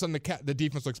 and all of a sudden the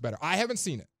defense looks better? I haven't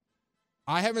seen it.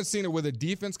 I haven't seen it where the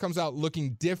defense comes out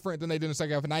looking different than they did in the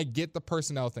second half, and I get the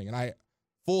personnel thing, and I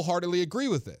full-heartedly agree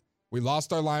with it. We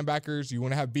lost our linebackers. You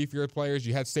want to have beefier players.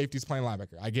 You had safeties playing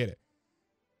linebacker. I get it.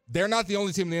 They're not the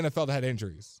only team in the NFL that had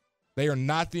injuries. They are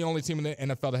not the only team in the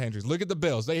NFL that had injuries. Look at the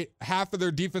Bills. Half of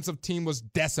their defensive team was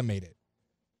decimated,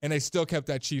 and they still kept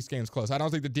that Chiefs games close. I don't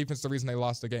think the defense is the reason they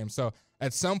lost the game. So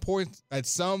at some point,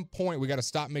 we got to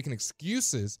stop making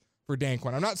excuses for Dan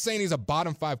Quinn. I'm not saying he's a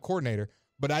bottom 5 coordinator,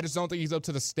 but I just don't think he's up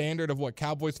to the standard of what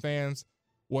Cowboys fans,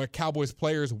 what Cowboys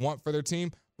players want for their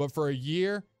team. But for a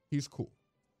year, he's cool.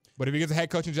 But if he gets a head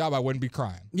coaching job, I wouldn't be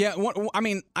crying. Yeah, I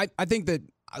mean, I think that,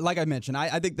 like I mentioned,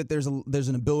 I think that there's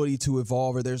an ability to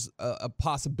evolve, or there's a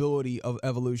possibility of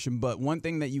evolution. But one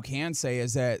thing that you can say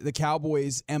is that the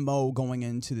Cowboys' MO going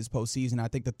into this postseason, I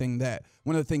think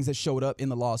one of the things that showed up in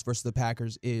the loss versus the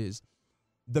Packers is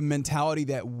the mentality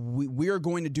that we are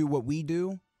going to do what we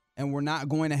do, and we're not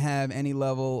going to have any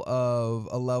level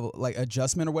of like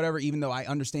adjustment or whatever, even though I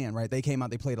understand, right? They came out,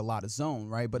 they played a lot of zone,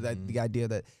 right? But the idea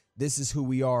that this is who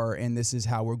we are and this is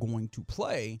how we're going to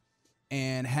play.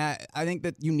 And I think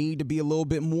that you need to be a little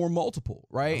bit more multiple,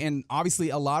 right? Yeah. And obviously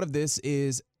a lot of this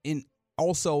is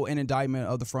also an indictment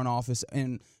of the front office,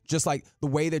 and just like the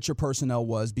way that your personnel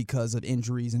was because of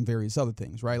injuries and various other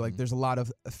things, right? Like there's a lot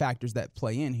of factors that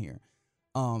play in here.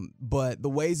 But the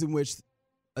ways in which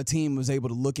a team was able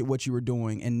to look at what you were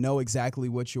doing and know exactly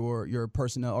what your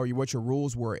personnel or what your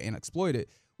rules were and exploit it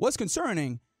was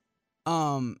concerning.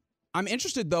 I'm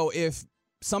interested, though, if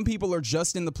some people are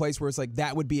just in the place where it's like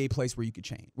that would be a place where you could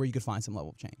change, where you could find some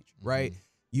level of change, right?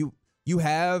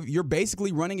 You're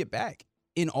basically running it back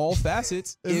in all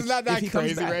facets. Isn't that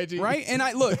crazy, back, Reggie? Right? And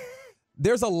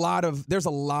there's a lot of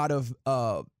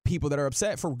people that are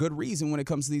upset for good reason when it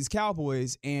comes to these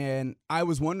Cowboys, and I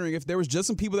was wondering if there was just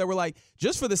some people that were like,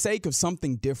 just for the sake of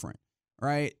something different,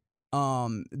 right?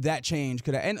 That change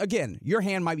could, and again, your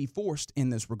hand might be forced in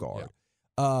this regard. Yeah.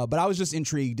 But I was just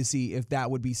intrigued to see if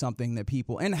that would be something that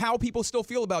people, and how people still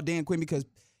feel about Dan Quinn, because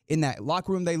in that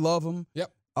locker room they love him.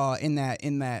 Yep. In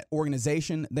that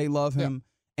organization they love him, yep.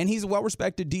 And he's a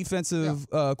well-respected defensive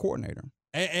coordinator.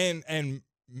 And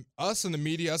us in the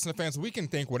media, us and the fans, we can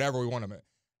think whatever we want of it.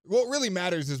 What really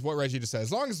matters is what Reggie just said.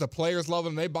 As long as the players love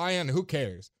him, they buy in, who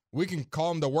cares? We can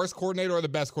call him the worst coordinator or the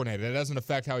best coordinator. That doesn't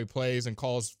affect how he plays and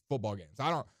calls football games.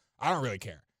 I don't really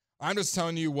care. I'm just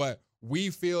telling you what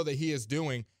we feel that he is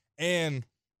doing, and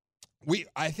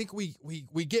I think we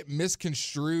get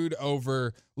misconstrued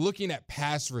over looking at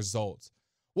past results.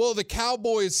 Well, the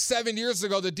Cowboys 7 years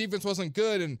ago, the defense wasn't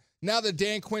good, and now that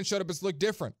Dan Quinn showed up, it's looked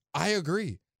different. I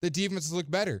agree. The defense has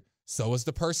looked better. So has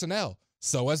the personnel.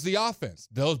 So has the offense.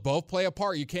 Those both play a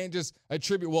part. You can't just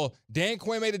attribute, well, Dan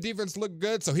Quinn made the defense look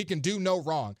good, so he can do no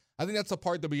wrong. I think that's the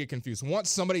part that we get confused. Once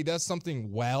somebody does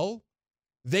something well,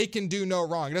 they can do no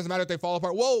wrong. It doesn't matter if they fall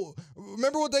apart. Whoa,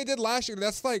 remember what they did last year?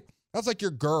 That's like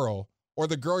your girl or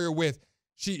the girl you're with.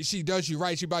 She does you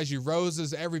right. She buys you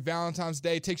roses every Valentine's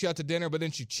Day, takes you out to dinner, but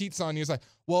then she cheats on you. It's like,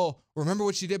 well, remember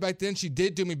what she did back then? She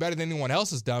did do me better than anyone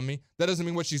else has done me. That doesn't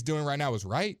mean what she's doing right now is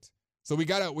right. So we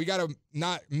gotta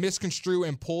not misconstrue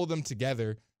and pull them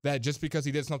together, that just because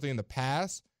he did something in the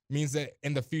past means that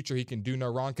in the future he can do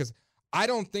no wrong. Because I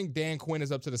don't think Dan Quinn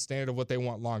is up to the standard of what they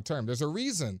want long term. There's a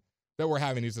reason that we're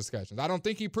having these discussions. I don't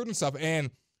think he proved himself.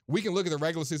 And we can look at the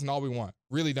regular season all we want.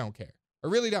 Really don't care. I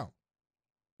really don't.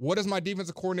 What is my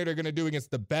defensive coordinator going to do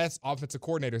against the best offensive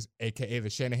coordinators, a.k.a. the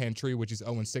Shanahan tree, which he's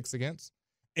 0-6 against,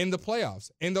 in the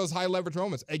playoffs, in those high-leverage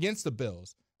moments, against the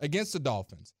Bills, against the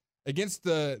Dolphins, against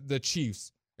the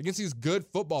Chiefs, against these good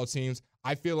football teams?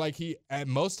 I feel like he, at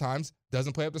most times,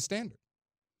 doesn't play up to standard.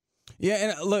 Yeah,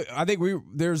 and look, I think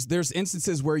there's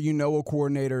instances where a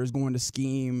coordinator is going to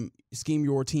scheme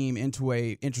your team into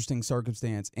a interesting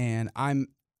circumstance, and I'm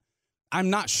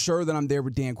not sure that I'm there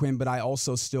with Dan Quinn, but I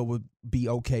also still would be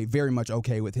okay, very much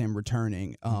okay with him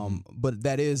returning. But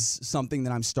that is something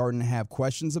that I'm starting to have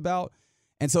questions about.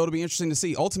 And so it'll be interesting to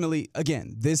see. Ultimately,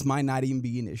 again, this might not even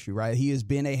be an issue, right? He has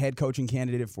been a head coaching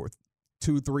candidate for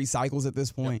 2-3 cycles at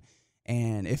this point. Yep.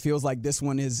 And it feels like this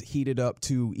one is heated up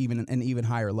to an even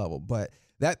higher level. But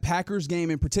that Packers game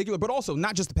in particular, but also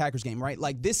not just the Packers game, right?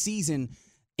 Like this season,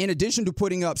 in addition to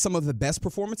putting up some of the best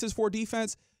performances for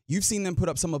defense, you've seen them put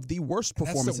up some of the worst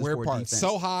performances for defense.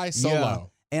 So high, so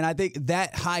low. And I think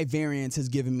that high variance has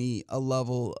given me a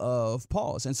level of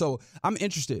pause. And so I'm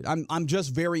interested. I'm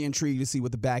just very intrigued to see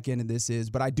what the back end of this is.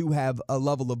 But I do have a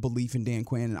level of belief in Dan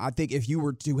Quinn. And I think if you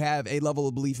were to have a level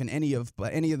of belief in any of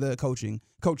the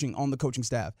coaching on the coaching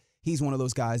staff, he's one of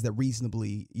those guys that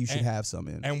reasonably you should have some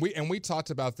in. And we talked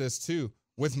about this too.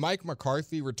 With Mike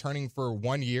McCarthy returning for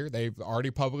 1 year, they've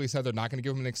already publicly said they're not going to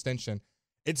give him an extension.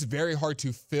 It's very hard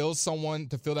to fill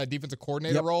that defensive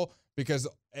coordinator role, because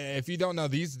if you don't know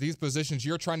these positions,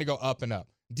 you're trying to go up and up.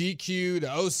 DQ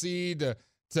to OC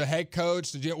to head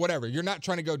coach to whatever. You're not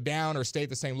trying to go down or stay at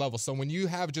the same level. So when you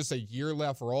have just a year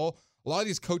left role, a lot of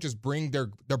these coaches bring their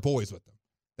boys with them.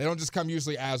 They don't just come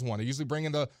usually as one. They usually bring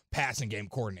in the passing game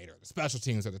coordinator, the special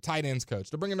teams, or the tight ends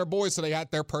coach. They're bringing their boys, so they got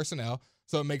their personnel.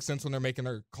 So it makes sense when they're making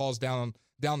their calls down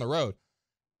the road.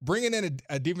 Bringing in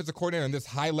a defensive coordinator in this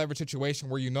high-leverage situation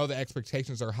where you know the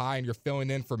expectations are high and you're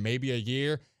filling in for maybe a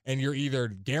year and you're either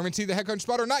guaranteed the head coaching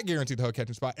spot or not guaranteed the head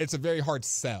coaching spot, it's a very hard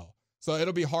sell. So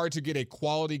it'll be hard to get a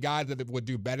quality guy that would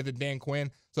do better than Dan Quinn.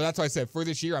 So that's why I said for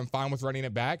this year, I'm fine with running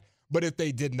it back. But if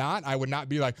they did not, I would not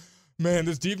be like, man,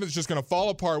 this defense is just going to fall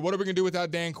apart. What are we going to do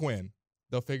without Dan Quinn?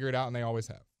 They'll figure it out, and they always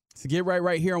have. So get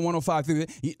right here on 105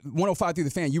 through the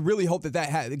fan. You really hope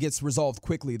that gets resolved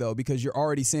quickly, though, because you're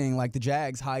already seeing like the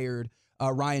Jags hired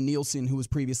Ryan Nielsen, who was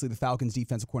previously the Falcons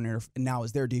defensive coordinator, and now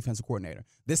is their defensive coordinator.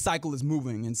 This cycle is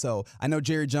moving, and so I know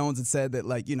Jerry Jones had said that,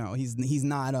 like, you know, he's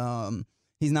not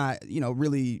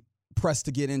really pressed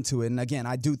to get into it. And again,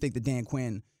 I do think that Dan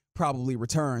Quinn probably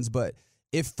returns, but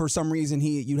if for some reason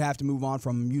you'd have to move on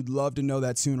from him, you'd love to know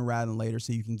that sooner rather than later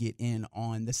so you can get in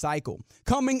on the cycle.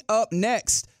 Coming up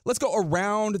next, let's go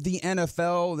around the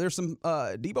NFL. There's some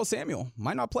Deebo Samuel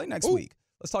might not play next week.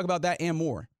 Let's talk about that and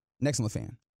more next on The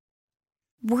Fan.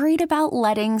 Worried about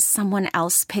letting someone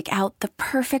else pick out the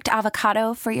perfect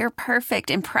avocado for your perfect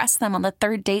impress them on the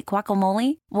third date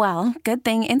guacamole? Well, good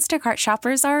thing Instacart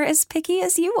shoppers are as picky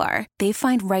as you are. They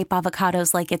find ripe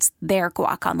avocados like it's their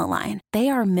guac on the line. They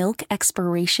are milk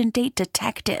expiration date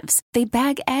detectives. They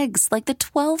bag eggs like the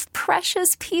 12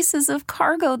 precious pieces of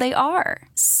cargo they are.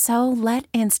 So let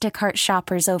Instacart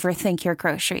shoppers overthink your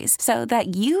groceries so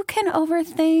that you can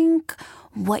overthink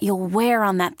what you'll wear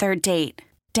on that third date.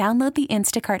 Download the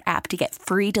Instacart app to get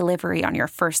free delivery on your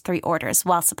first 3 orders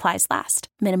while supplies last.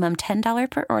 Minimum $10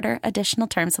 per order. Additional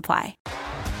terms apply.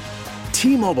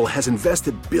 T-Mobile has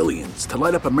invested billions to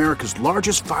light up America's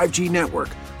largest 5G network,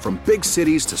 from big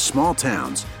cities to small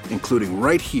towns, including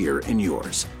right here in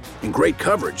yours. And great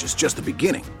coverage is just the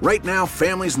beginning. Right now,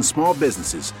 families and small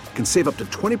businesses can save up to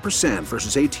 20%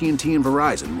 versus AT&T and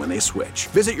Verizon when they switch.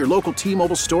 Visit your local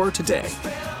T-Mobile store today.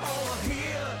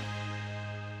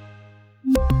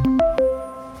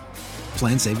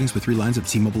 Plan savings with 3 lines of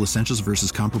T-Mobile Essentials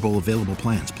versus comparable available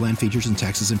plans. Plan features and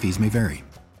taxes and fees may vary.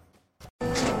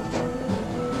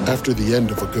 After the end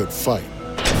of a good fight,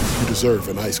 you deserve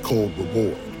an ice-cold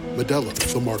reward. Modelo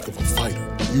is the mark of a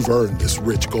fighter. You've earned this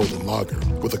rich golden lager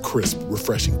with a crisp,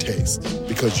 refreshing taste.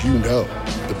 Because you know,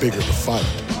 the bigger the fight,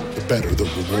 the better the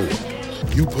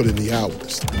reward. You put in the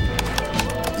hours,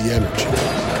 the energy,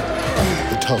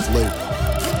 the tough labor.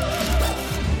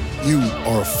 You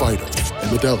are a fighter,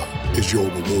 and Modelo is your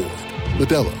reward.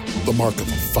 Modelo, the mark of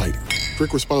a fighter.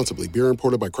 Drink responsibly. Beer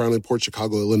imported by Crown Imports,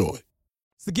 Chicago, Illinois.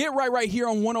 So get right here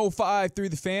on 105 through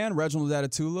the fan. Reginald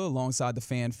Atatula alongside the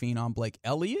fan phenom Blake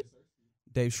Elliott.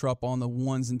 Dave Schrupp on the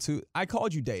 1s and 2s. I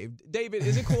called you Dave. David,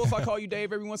 is it cool if I call you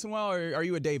Dave every once in a while, or are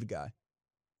you a David guy?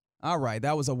 All right,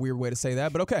 that was a weird way to say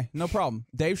that, but okay, no problem.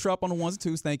 Dave Schrupp on the 1s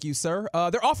and 2s. Thank you, sir.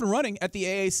 They're off and running at the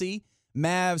AAC.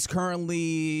 Mavs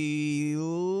currently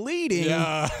leading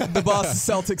the Boston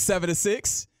Celtics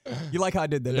 7-6. You like how I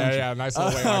did that, don't you? Yeah, nice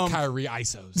little way like Kyrie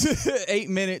ISOs. 8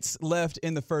 minutes left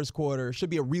in the first quarter. Should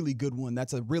be a really good one.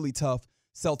 That's a really tough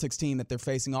Celtics team that they're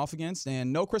facing off against.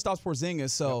 And no Kristaps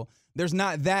Porzingis, so there's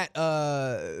not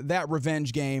that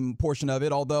revenge game portion of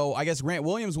it. Although, I guess Grant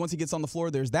Williams, once he gets on the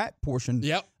floor, there's that portion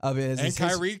of it. And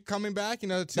Kyrie coming back.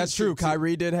 That's true.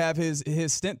 Kyrie did have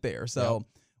his stint there. So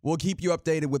we'll keep you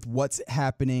updated with what's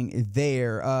happening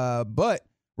there. But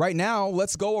right now,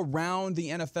 let's go around the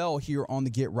NFL here on the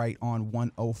Get Right on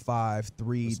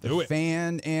 105.3 The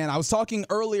Fan. And I was talking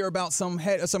earlier about some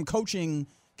coaching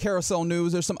carousel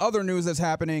news. There's some other news that's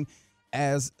happening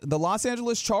as the Los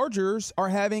Angeles Chargers are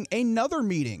having another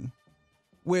meeting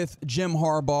with Jim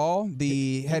Harbaugh,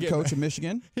 the head coach of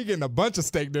Michigan. He getting a bunch of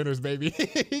steak dinners, baby.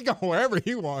 He going wherever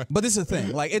he wants. But this is the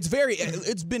thing. Like, it's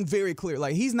been very clear.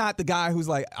 Like, he's not the guy who's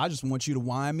like, I just want you to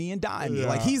wine me and dine me. Yeah.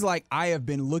 Like, he's like, I have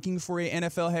been looking for an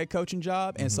NFL head coaching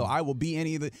job, and so I will be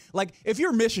any of the – like, if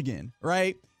you're Michigan,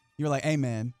 right, you're like, hey,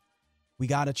 man, we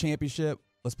got a championship.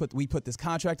 We put this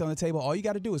contract on the table. All you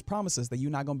got to do is promise us that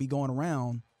you're not going to be going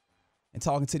around and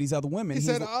talking to these other women. He's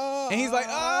like,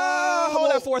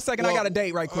 hold that for a second. I got a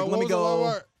date right quick. Let me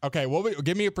go. Okay,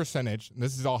 give me a percentage.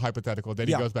 This is all hypothetical. That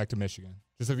he goes back to Michigan.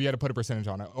 Just if you had to put a percentage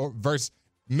on it. Or versus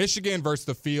Michigan versus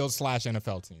the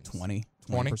field/NFL teams.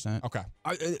 20%. Okay.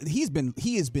 He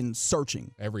has been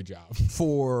searching every job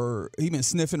he's been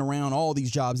sniffing around all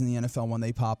these jobs in the NFL when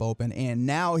they pop open, and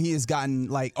now he has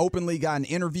openly gotten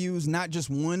interviews, not just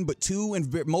one but two in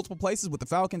multiple places with the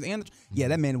Falcons, and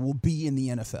that man will be in the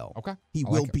NFL. Okay, he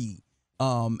will be.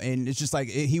 And it's just like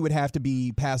he would have to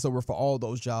be passed over for all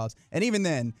those jobs. And even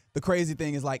then, the crazy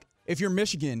thing is, like, if you're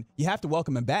Michigan, you have to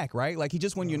welcome him back, right? Like, he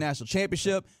just won your national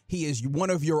championship. He is one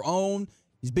of your own.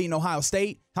 He's beaten Ohio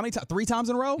State. How many times? 3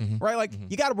 times in a row, right? Like,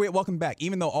 you got to welcome him back,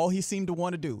 even though all he seemed to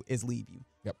want to do is leave you.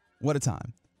 Yep. What a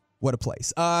time. What a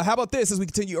place. How about this as we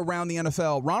continue around the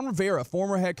NFL? Ron Rivera,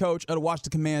 former head coach of the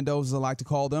Washington Commandos, as I like to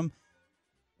call them,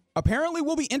 apparently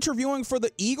will be interviewing for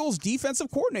the Eagles defensive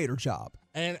coordinator job.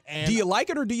 And do you like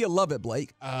it or do you love it,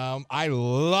 Blake? I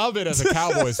love it as a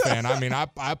Cowboys fan. I mean,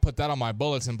 I put that on my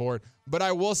bulletin board. But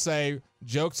I will say,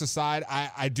 jokes aside,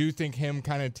 I do think him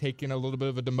kind of taking a little bit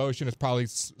of a demotion is probably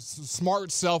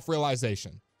smart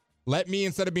self-realization. Let me,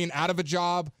 instead of being out of a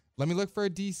job, let me look for a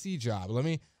DC job.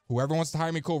 Whoever wants to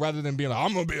hire me, cool, rather than being like,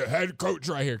 I'm going to be a head coach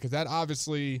right here. Because that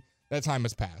time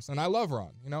has passed. And I love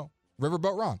Ron,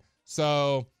 Riverboat Ron.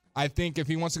 So I think if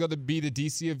he wants to be the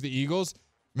DC of the Eagles,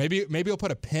 maybe he'll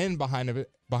put a pen behind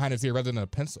his ear rather than a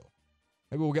pencil.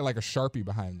 Maybe we'll get like a Sharpie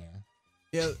behind there.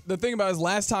 Yeah, the thing about his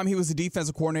last time he was the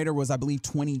defensive coordinator was, I believe,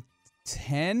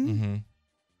 2010. Mm-hmm.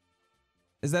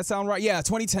 Does that sound right? Yeah,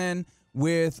 2010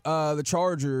 with the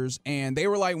Chargers, and they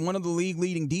were like one of the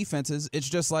league-leading defenses. It's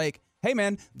just like, hey,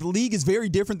 man, the league is very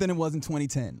different than it was in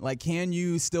 2010. Like, can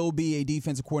you still be a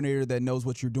defensive coordinator that knows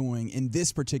what you're doing in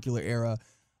this particular era?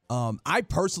 I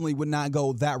personally would not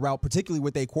go that route, particularly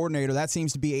with a coordinator. That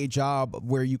seems to be a job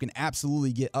where you can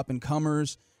absolutely get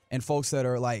up-and-comers and folks that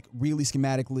are, like, really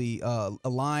schematically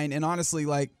aligned. And honestly,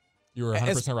 like, you were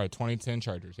 100% right. 2010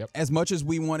 Chargers. Yep. As much as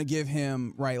we want to give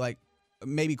him, right, like,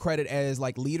 maybe credit as,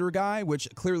 like, leader guy, which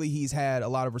clearly he's had a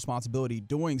lot of responsibility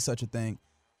doing such a thing,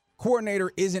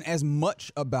 coordinator isn't as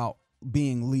much about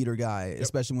being leader guy,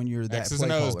 especially when you're that X's play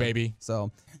and O's, caller. baby.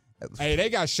 So, hey, they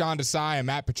got Sean Desai and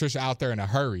Matt Patricia out there in a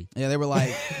hurry. Yeah, they were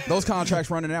like, those contracts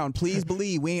running out, and please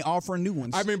believe we ain't offering new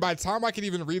ones. I mean, by the time I could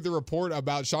even read the report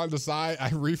about Sean Desai,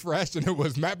 I refreshed, and it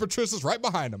was Matt Patricia's right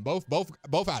behind him. Both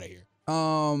out of here.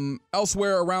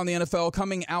 Elsewhere around the NFL,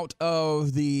 coming out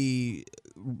of the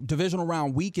Divisional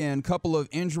Round weekend, couple of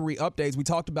injury updates. We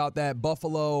talked about that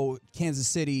Buffalo, Kansas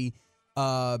City,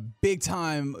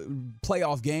 big-time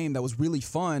playoff game that was really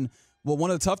fun. Well,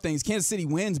 one of the tough things, Kansas City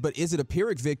wins, but is it a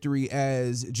Pyrrhic victory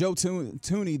as Joe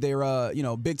Thuney,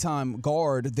 their big-time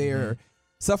guard there,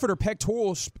 suffered a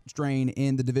pectoral strain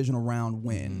in the Divisional Round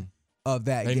win of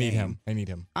that game. They need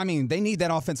him. I mean, they need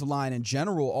that offensive line in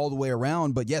general all the way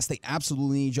around, but yes, they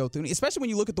absolutely need Joe Thuney, especially when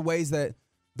you look at the ways that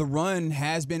the run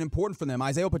has been important for them.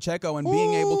 Isaiah Pacheco and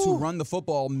being able to run the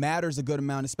football matters a good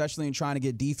amount, especially in trying to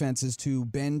get defenses to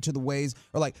bend to the ways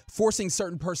or like forcing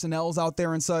certain personnels out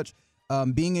there and such.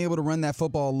 Being able to run that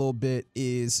football a little bit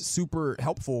is super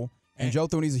helpful, and Joe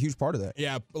Thuney's a huge part of that.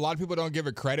 Yeah, a lot of people don't give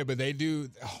it credit, but they do.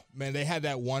 Oh, man, they had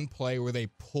that one play where they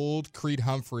pulled Creed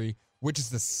Humphrey, which is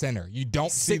the center. You don't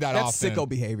see that often. That's sicko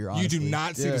behavior, honestly. You do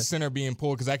not see the center being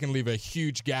pulled because that can leave a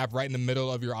huge gap right in the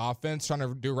middle of your offense, trying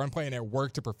to do a run play, and it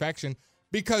worked to perfection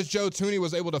because Joe Thuney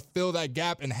was able to fill that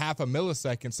gap in half a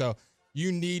millisecond. So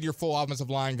you need your full offensive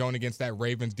line going against that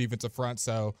Ravens defensive front.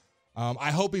 So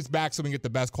I hope he's back so we can get the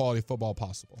best quality football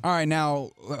possible. All right,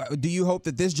 now, do you hope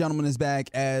that this gentleman is back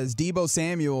as Deebo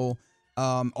Samuel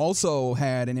also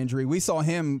had an injury? We saw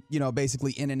him,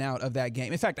 basically in and out of that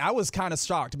game. In fact, I was kind of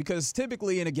shocked because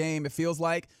typically in a game, it feels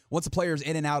like once a player's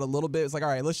in and out a little bit, it's like, all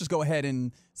right, let's just go ahead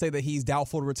and say that he's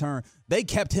doubtful to return. They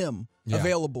kept him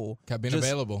available. Kept being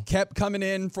available. Kept coming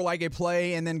in for like a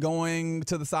play and then going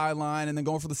to the sideline and then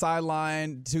going from the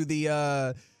sideline to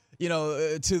the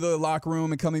to the locker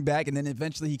room and coming back, and then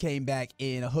eventually he came back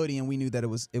in a hoodie, and we knew that it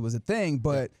was a thing.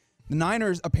 But the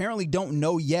Niners apparently don't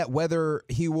know yet whether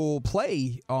he will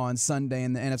play on Sunday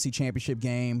in the NFC Championship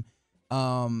game.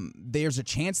 There's a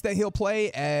chance that he'll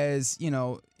play, as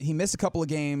he missed a couple of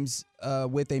games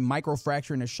with a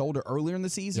microfracture in his shoulder earlier in the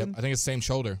season. Yep, I think it's the same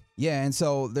shoulder. Yeah, and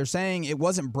so they're saying it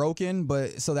wasn't broken,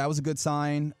 so that was a good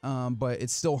sign. But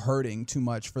it's still hurting too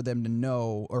much for them to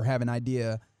know or have an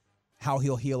idea how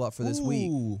he'll heal up for this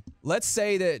week. Let's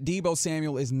say that Deebo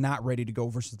Samuel is not ready to go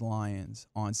versus the Lions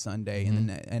on Sunday in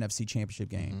the NFC Championship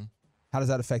game. How does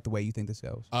that affect the way you think this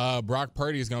goes? Brock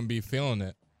Purdy is going to be feeling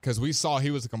it, because we saw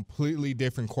he was a completely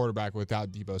different quarterback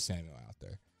without Deebo Samuel out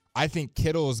there. I think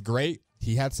Kittle is great.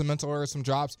 He had some mental errors, some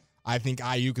drops. I think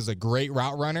Ayuk is a great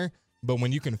route runner, but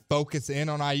when you can focus in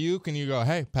on Ayuk and you go,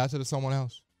 hey, pass it to someone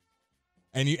else,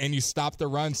 and you stop the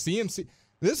run, CMC.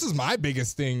 This is my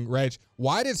biggest thing, Reg.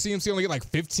 Why did CMC only get like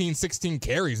 15, 16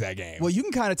 carries that game? Well, you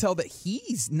can kind of tell that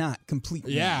he's not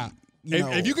completely. Yeah.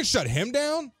 If you could shut him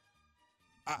down,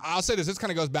 I'll say this. This kind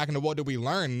of goes back into what did we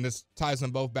learn, and this ties them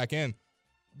both back in.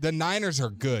 The Niners are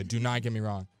good, do not get me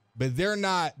wrong, but they're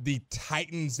not the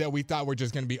Titans that we thought were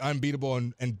just going to be unbeatable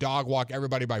and dog walk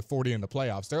everybody by 40 in the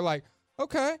playoffs. They're like,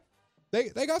 okay,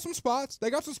 they got some spots. They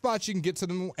got some spots you can get to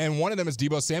them, and one of them is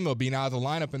Deebo Samuel being out of the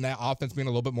lineup and that offense being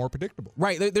a little bit more predictable.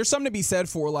 Right. There's something to be said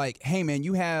for, like, hey, man,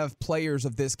 you have players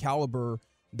of this caliber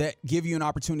that give you an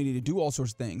opportunity to do all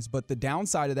sorts of things. But the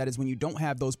downside of that is when you don't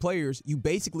have those players, you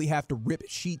basically have to rip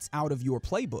sheets out of your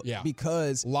playbook. Yeah.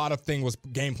 Because a lot of thing was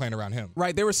game plan around him.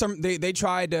 Right. There was they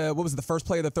tried what was the first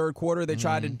play of the third quarter? They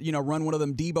tried to, run one of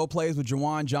them Debo plays with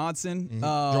Juwan Johnson.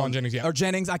 Juwan Jennings, yeah. Or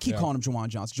Jennings. I keep calling him Juwan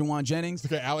Johnson. Juwan Jennings.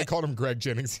 Okay, Alec called him Greg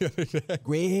Jennings the other day.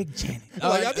 Greg Jennings.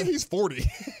 I think he's 40.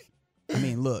 I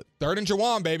mean, look. Third and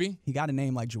Juwan, baby. He got a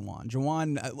name like Juwan.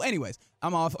 anyways,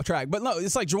 I'm off track. But no,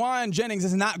 it's like Juwan Jennings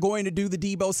is not going to do the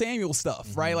Deebo Samuel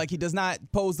stuff, right? Like, he does not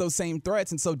pose those same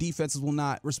threats, and so defenses will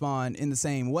not respond in the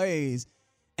same ways.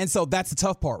 And so that's the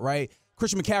tough part, right?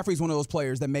 Christian McCaffrey is one of those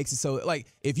players that makes it so, like,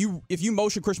 if you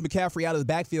motion Christian McCaffrey out of the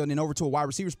backfield and over to a wide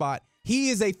receiver spot, he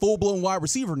is a full-blown wide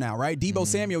receiver now, right? Deebo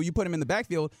Samuel, you put him in the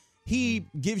backfield, he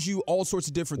gives you all sorts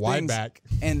of different wide things. Back.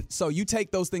 And so you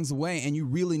take those things away and you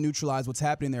really neutralize what's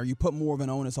happening there. You put more of an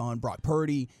onus on Brock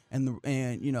Purdy and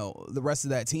the rest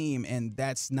of that team, and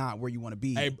that's not where you want to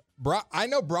be. Hey, Brock, I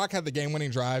know Brock had the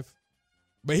game-winning drive,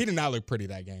 but he did not look pretty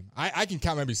that game. I can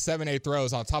count maybe 7-8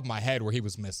 throws on top of my head where he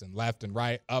was missing, left and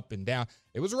right, up and down.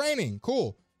 It was raining.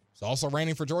 Cool. It's also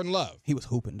raining for Jordan Love. He was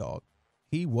hooping, dog.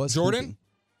 He was Jordan? hooping.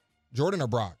 Jordan or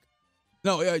Brock?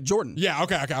 No, Jordan. Yeah,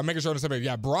 okay. I'm making sure to say,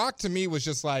 yeah, Brock to me was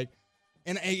just like,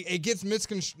 and it gets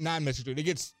not misconstrued. It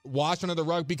gets washed under the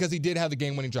rug because he did have the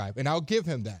game-winning drive, and I'll give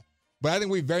him that. But I think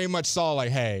we very much saw,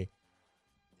 like, hey,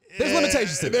 there's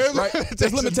limitations to this, right?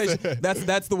 There's limitations.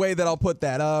 That's the way that I'll put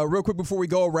that. Real quick before we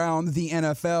go around the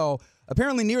NFL,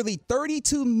 apparently nearly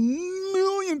 32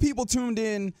 million people tuned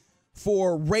in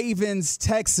for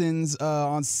Ravens-Texans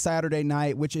on Saturday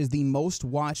night, which is the most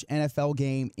watched NFL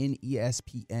game in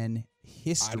ESPN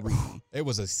history. It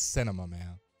was a cinema,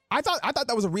 man. I thought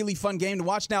that was a really fun game to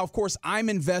watch. Now, of course, I'm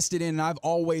invested in, and I've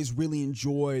always really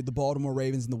enjoyed the Baltimore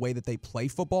Ravens and the way that they play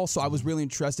football, so I was really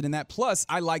interested in that. Plus,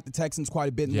 I like the Texans quite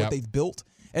a bit and what they've built,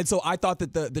 and so I thought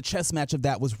that the chess match of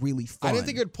that was really fun. I didn't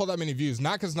think it would pull that many views,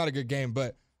 not because it's not a good game,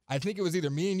 but I think it was either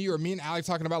me and you or me and Alex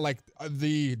talking about, like,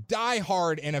 the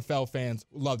die-hard NFL fans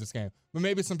love this game. But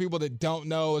maybe some people that don't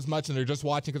know as much and they're just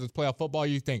watching because it's playoff football,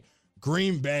 you think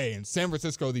Green Bay and San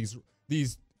Francisco,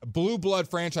 these blue blood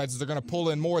franchises are going to pull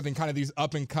in more than kind of these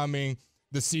up-and-coming,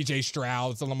 the C.J.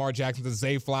 Strouds, the Lamar Jacksons, the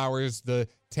Zay Flowers, the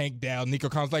Tank Dell, Nico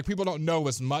Collins. Like, people don't know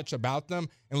as much about them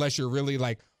unless you're really,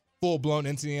 like, full-blown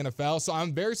into the NFL. So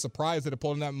I'm very surprised that it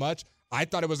pulled in that much. I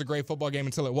thought it was a great football game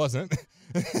until it wasn't,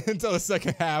 until the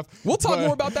second half. We'll talk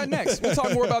more about that next.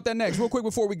 Real quick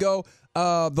before we go,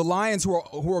 the Lions,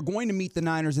 who are going to meet the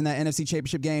Niners in that NFC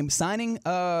Championship game, signing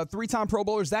three-time Pro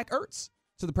Bowler Zach Ertz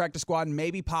to the practice squad and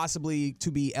maybe possibly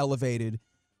to be elevated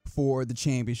for the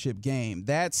championship game.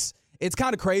 It's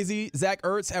kind of crazy. Zach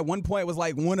Ertz at one point was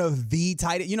like one of the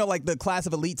tight, like the class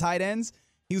of elite tight ends.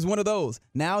 He was one of those.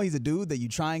 Now he's a dude that you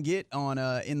try and get on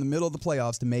in the middle of the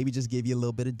playoffs to maybe just give you a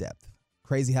little bit of depth.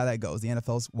 Crazy how that goes. The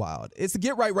NFL's wild. It's the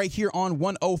Get Right here on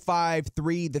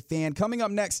 105.3 The Fan. Coming up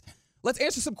next, let's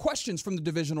answer some questions from the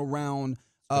divisional round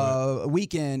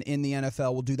weekend in the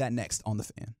NFL. We'll do that next on The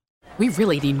Fan. We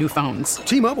really need new phones.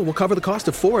 T-Mobile will cover the cost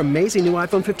of 4 amazing new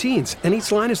iPhone 15s, and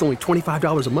each line is only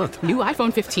 $25 a month. New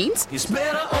iPhone 15s? It's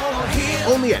better over here.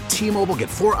 Only at T-Mobile, get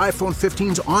 4 iPhone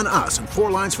 15s on us and 4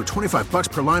 lines for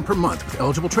 $25 per line per month with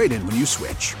eligible trade-in when you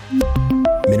switch.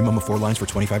 Minimum of 4 lines for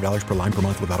 $25 per line per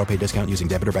month with autopay discount using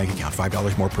debit or bank account.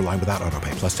 $5 more per line without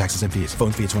autopay, plus taxes and fees.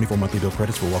 Phone fee at 24 monthly bill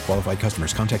credits for well-qualified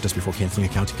customers. Contact us before canceling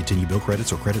account to continue bill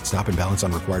credits or credit stop and balance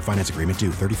on required finance agreement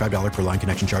due. $35 per line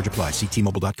connection charge applies. See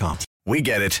T-Mobile.com. We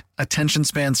get it. Attention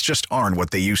spans just aren't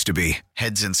what they used to be.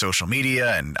 Heads in social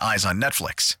media and eyes on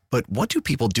Netflix. But what do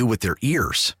people do with their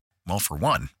ears? Well, for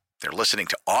one, they're listening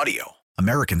to audio.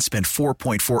 Americans spend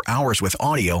 4.4 hours with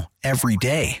audio every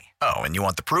day. Oh, and you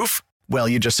want the proof? Well,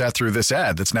 you just sat through this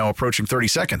ad that's now approaching 30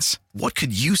 seconds. What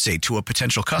could you say to a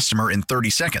potential customer in 30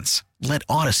 seconds? Let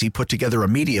Odyssey put together a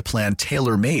media plan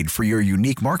tailor-made for your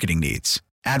unique marketing needs.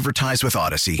 Advertise with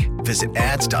Odyssey. Visit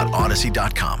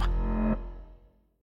ads.odyssey.com.